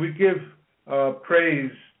ado, we give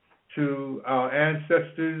praise to our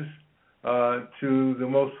ancestors, to the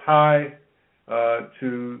Most High,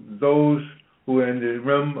 to those who are in the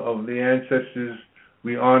realm of the ancestors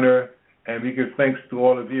we honor, and we give thanks to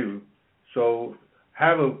all of you. So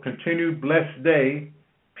have a continued blessed day.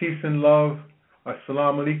 Peace and love.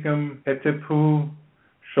 Assalamu alaikum. Hetipu.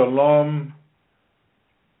 Shalom.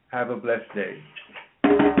 Have a blessed day.